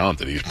super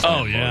talented. He's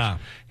playing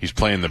he's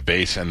playing the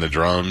bass and the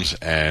drums,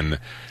 and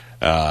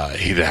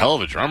he's a hell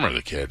of a drummer,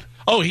 the kid.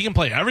 Oh, he can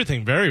play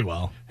everything very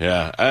well.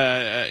 Yeah.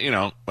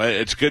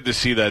 It's good to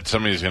see that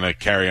somebody's going to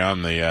carry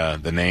on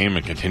the name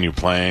and continue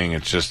playing.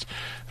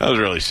 That was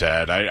really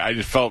sad. I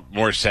just felt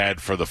more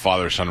sad for the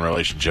father-son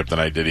relationship than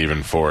I did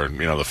even for,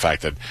 the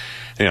fact that,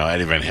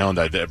 Eddie Van Halen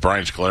died.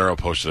 Brian Scalero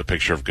posted a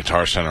picture of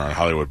Guitar Center on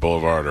Hollywood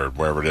Boulevard or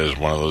wherever it is,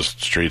 one of those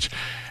streets,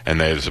 and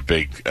there's a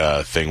big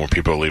thing where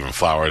people are leaving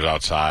flowers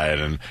outside.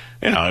 And,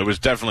 it was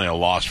definitely a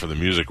loss for the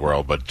music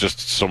world, but just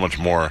so much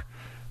more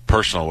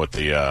personal with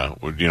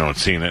the,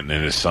 seeing it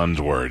in his son's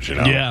words,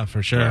 Yeah,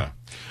 for sure. Yeah.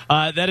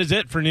 That is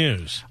it for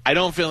news. I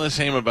don't feel the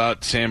same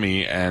about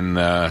Sammy and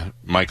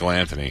Michael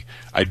Anthony.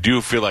 I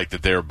do feel like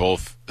that they're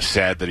both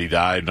sad that he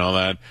died and all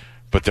that,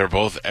 but they're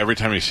both, every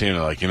time you see them,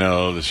 they're like,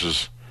 this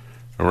was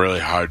a really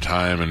hard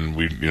time, and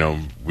we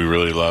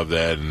really love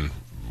that, and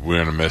we're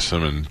going to miss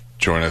him, and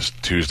join us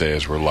Tuesday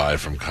as we're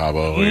live from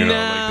Cabo.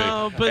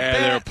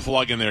 They're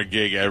plugging their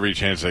gig every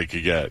chance they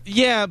could get.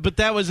 Yeah, but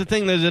that was the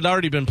thing that had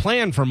already been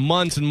planned for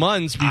months and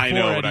months before I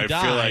know, Eddie but I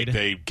died. feel like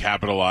they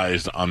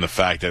capitalized on the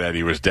fact that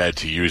Eddie was dead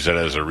to use it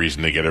as a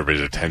reason to get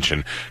everybody's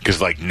attention.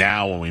 Because,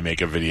 now when we make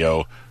a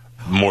video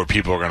more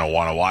people are going to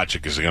want to watch it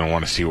because they're going to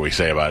want to see what we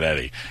say about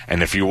Eddie.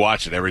 And if you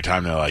watch it every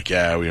time, they're like,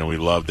 yeah, we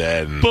loved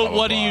Ed. And but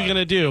what are you going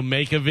to do?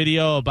 Make a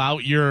video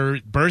about your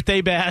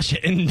birthday bash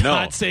and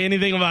not say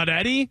anything about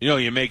Eddie?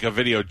 You make a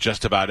video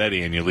just about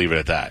Eddie and you leave it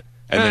at that.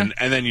 And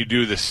then you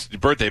do this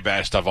birthday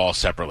bash stuff all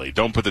separately.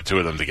 Don't put the two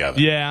of them together.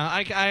 Yeah,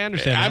 I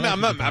understand.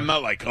 I'm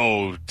not like,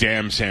 oh,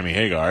 damn Sammy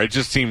Hagar. It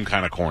just seemed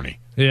kind of corny.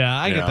 Yeah,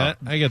 I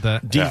get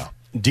that.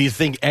 Do you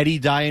think Eddie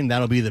dying,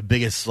 that'll be the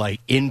biggest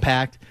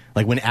impact?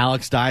 Like when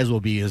Alex dies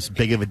will be as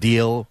big of a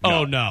deal?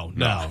 Oh, no.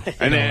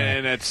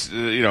 And that's,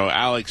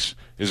 Alex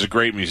is a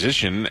great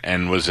musician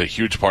and was a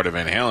huge part of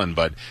Van Halen,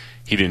 but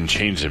he didn't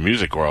change the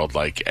music world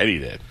like Eddie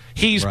did.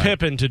 He's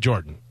Pippin to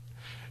Jordan.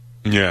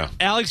 Yeah.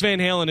 Alex Van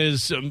Halen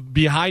is,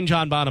 behind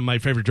John Bonham, my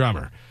favorite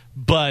drummer.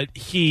 But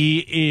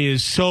he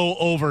is so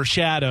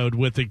overshadowed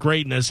with the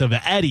greatness of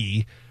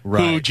Eddie,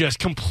 who just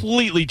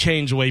completely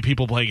changed the way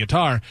people play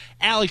guitar.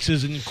 Alex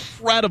is an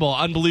incredible,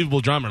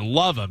 unbelievable drummer.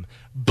 Love him.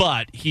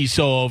 But he's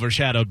so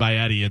overshadowed by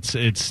Eddie,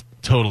 it's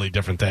totally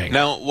different thing.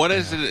 Now, what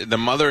is it? The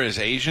mother is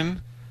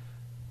Asian?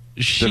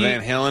 The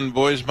Van Halen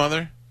boy's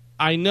mother?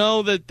 I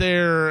know that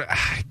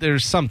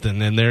there's something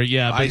in there,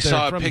 yeah. But I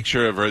saw a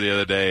picture of her the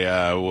other day,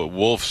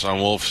 Wolf's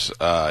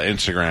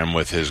Instagram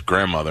with his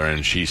grandmother,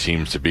 and she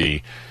seems to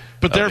be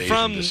But they're Asian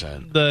from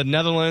descent. the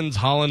Netherlands,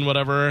 Holland,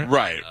 whatever.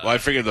 Right. Well, I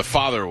figured the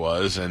father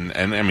was, and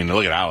I mean,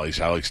 look at Alex.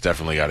 Alex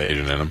definitely got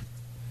Asian in him.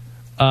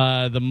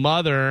 The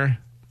mother...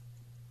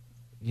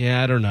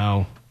 Yeah, I don't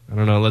know.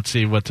 Let's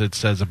see what it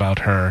says about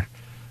her.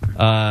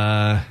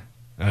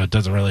 It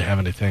doesn't really have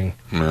anything.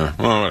 Yeah,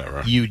 well,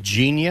 whatever.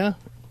 Eugenia?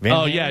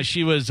 Yeah,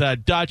 she was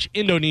Dutch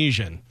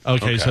Indonesian.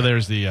 Okay, so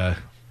there's the Asian.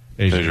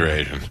 There's your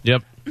Asian.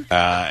 Yep.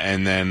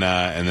 And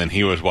then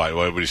he was what?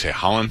 What would you say?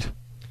 Holland?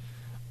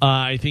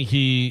 I think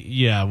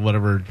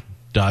whatever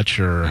Dutch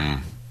or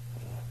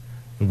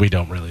we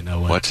don't really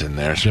know what's in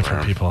their different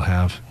sperm. People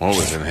have. What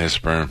was in his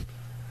sperm?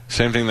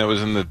 Same thing that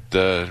was in the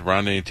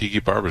Rondé and Tiki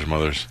Barber's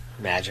mother's.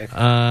 Magic.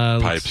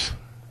 Pipes.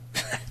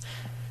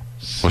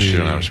 Well, she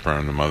don't have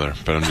sperm, the mother,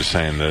 but I'm just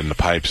saying that in the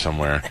pipe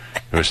somewhere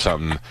there was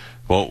something.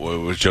 Well, it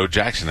was Joe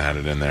Jackson had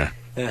it in there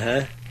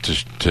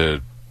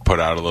to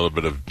put out a little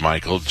bit of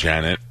Michael,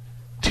 Janet,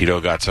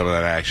 Tito got some of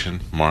that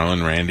action,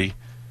 Marlon, Randy,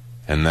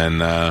 and then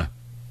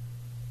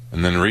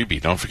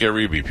Reby. Don't forget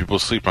Reby. People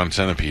sleep on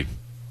Centipede.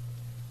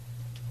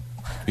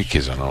 You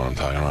kids don't know what I'm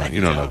talking about.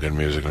 You don't know good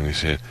music when you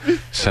see it.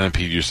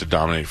 Centipede used to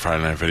dominate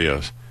Friday Night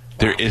Videos.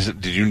 There isn't.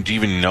 Do you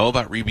even know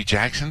about Reby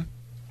Jackson?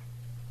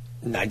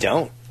 I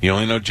don't. You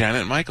only know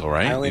Janet and Michael,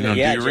 right? I only do know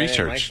your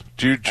research.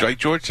 Like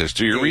George says,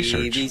 do your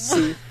research.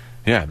 ABC.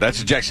 Yeah,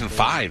 that's Jackson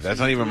 5. That's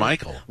not even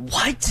Michael.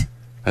 What?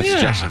 That's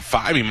Jackson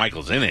 5. I mean,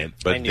 Michael's in it,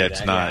 but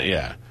that's not.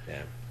 Yeah.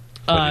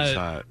 But it's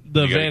not.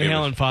 The Van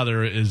Halen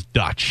father is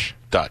Dutch.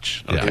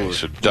 Dutch. Okay,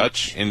 so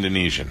Dutch,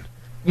 Indonesian.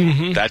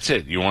 Mm-hmm. That's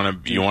it. You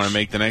want to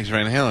make the next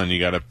Van Halen. You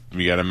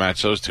gotta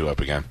match those two up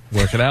again.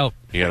 Work it out.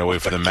 You gotta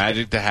wait for the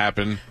magic to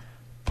happen.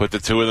 Put the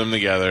two of them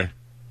together.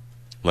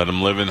 Let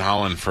them live in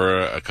Holland for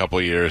a couple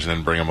of years, and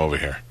then bring them over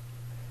here.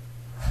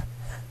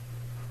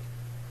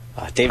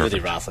 David Lee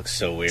Roth looks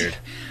so weird.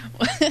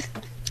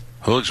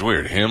 Who looks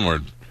weird? Him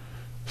or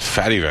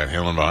Fatty Van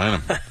Halen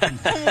behind him?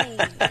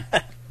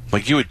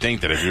 Like you would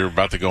think that if you're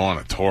about to go on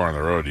a tour on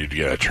the road, you'd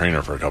get a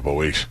trainer for a couple of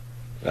weeks.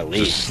 At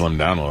least. Just slim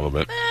down a little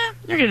bit.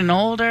 You're getting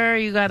older.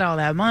 You got all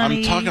that money.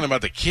 I'm talking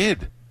about the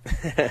kid.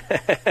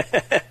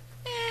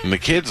 And the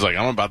kid's like,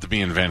 I'm about to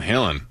be in Van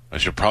Halen. I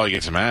should probably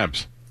get some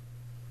abs.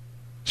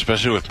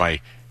 Especially with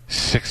my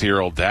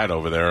 60-year-old dad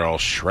over there all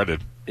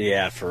shredded.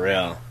 Yeah, for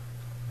real.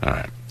 All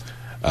right.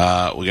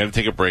 We got to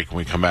take a break. When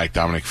we come back,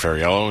 Dominic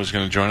Ferriello is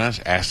going to join us.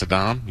 Ask the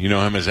Dom. You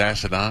know him as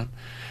Ask the Dom.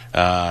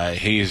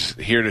 He's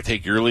here to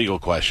take your legal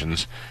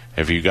questions.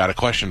 If you got a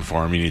question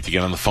for him, you need to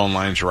get on the phone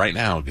lines right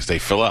now because they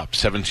fill up.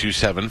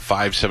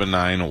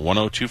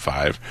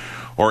 727-579-1025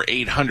 or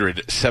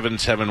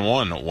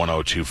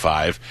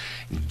 800-771-1025.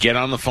 Get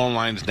on the phone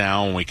lines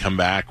now. When we come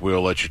back,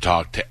 we'll let you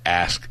talk to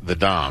Ask the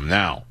Dom.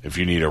 Now, if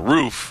you need a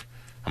roof,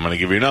 I'm going to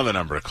give you another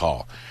number to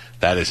call.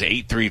 That is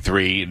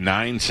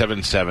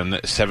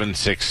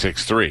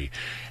 833-977-7663.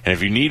 And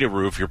if you need a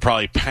roof, you're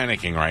probably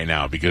panicking right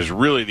now because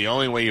really the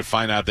only way you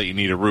find out that you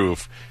need a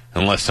roof,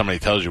 unless somebody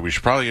tells you we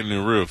should probably get a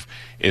new roof,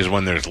 is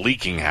when there's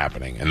leaking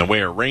happening. And the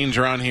way it rains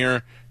around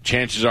here,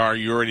 chances are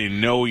you already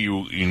know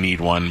you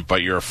need one,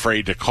 but you're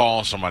afraid to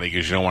call somebody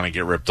because you don't want to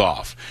get ripped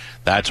off.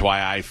 That's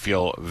why I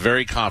feel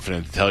very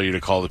confident to tell you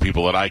to call the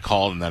people that I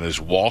called, and that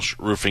is Walsh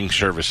Roofing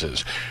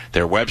Services.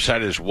 Their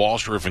website is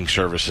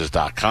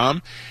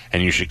walshroofingservices.com,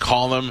 and you should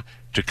call them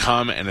to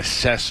come and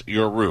assess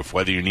your roof.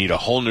 Whether you need a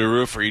whole new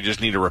roof or you just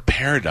need a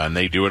repair done,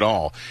 they do it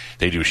all.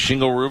 They do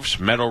shingle roofs,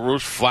 metal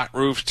roofs, flat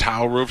roofs,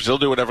 tile roofs. They'll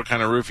do whatever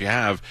kind of roof you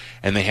have,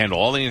 and they handle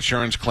all the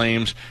insurance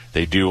claims.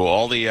 They do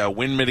all the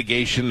wind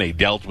mitigation. They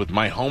dealt with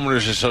my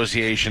homeowners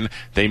association.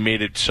 They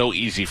made it so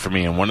easy for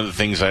me, and one of the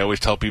things I always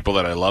tell people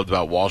that I loved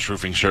about Walsh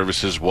Roofing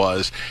Services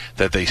was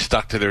that they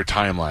stuck to their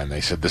timeline. They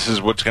said, this is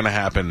what's going to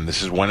happen,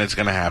 this is when it's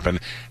going to happen,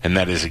 and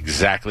that is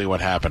exactly what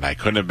happened. I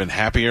couldn't have been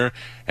happier.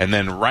 And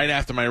then right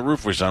after my roof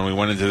roof was done, we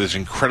went into this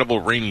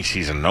incredible rainy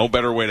season. No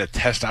better way to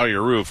test out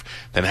your roof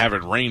than have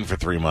it rain for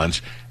 3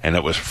 months, and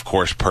it was, of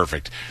course,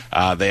 perfect.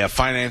 They have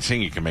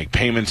financing. You can make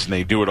payments, and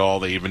they do it all.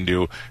 They even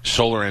do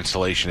solar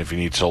installation if you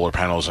need solar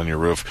panels on your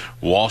roof.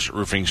 Walsh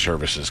Roofing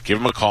Services. Give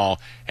them a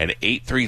call at 833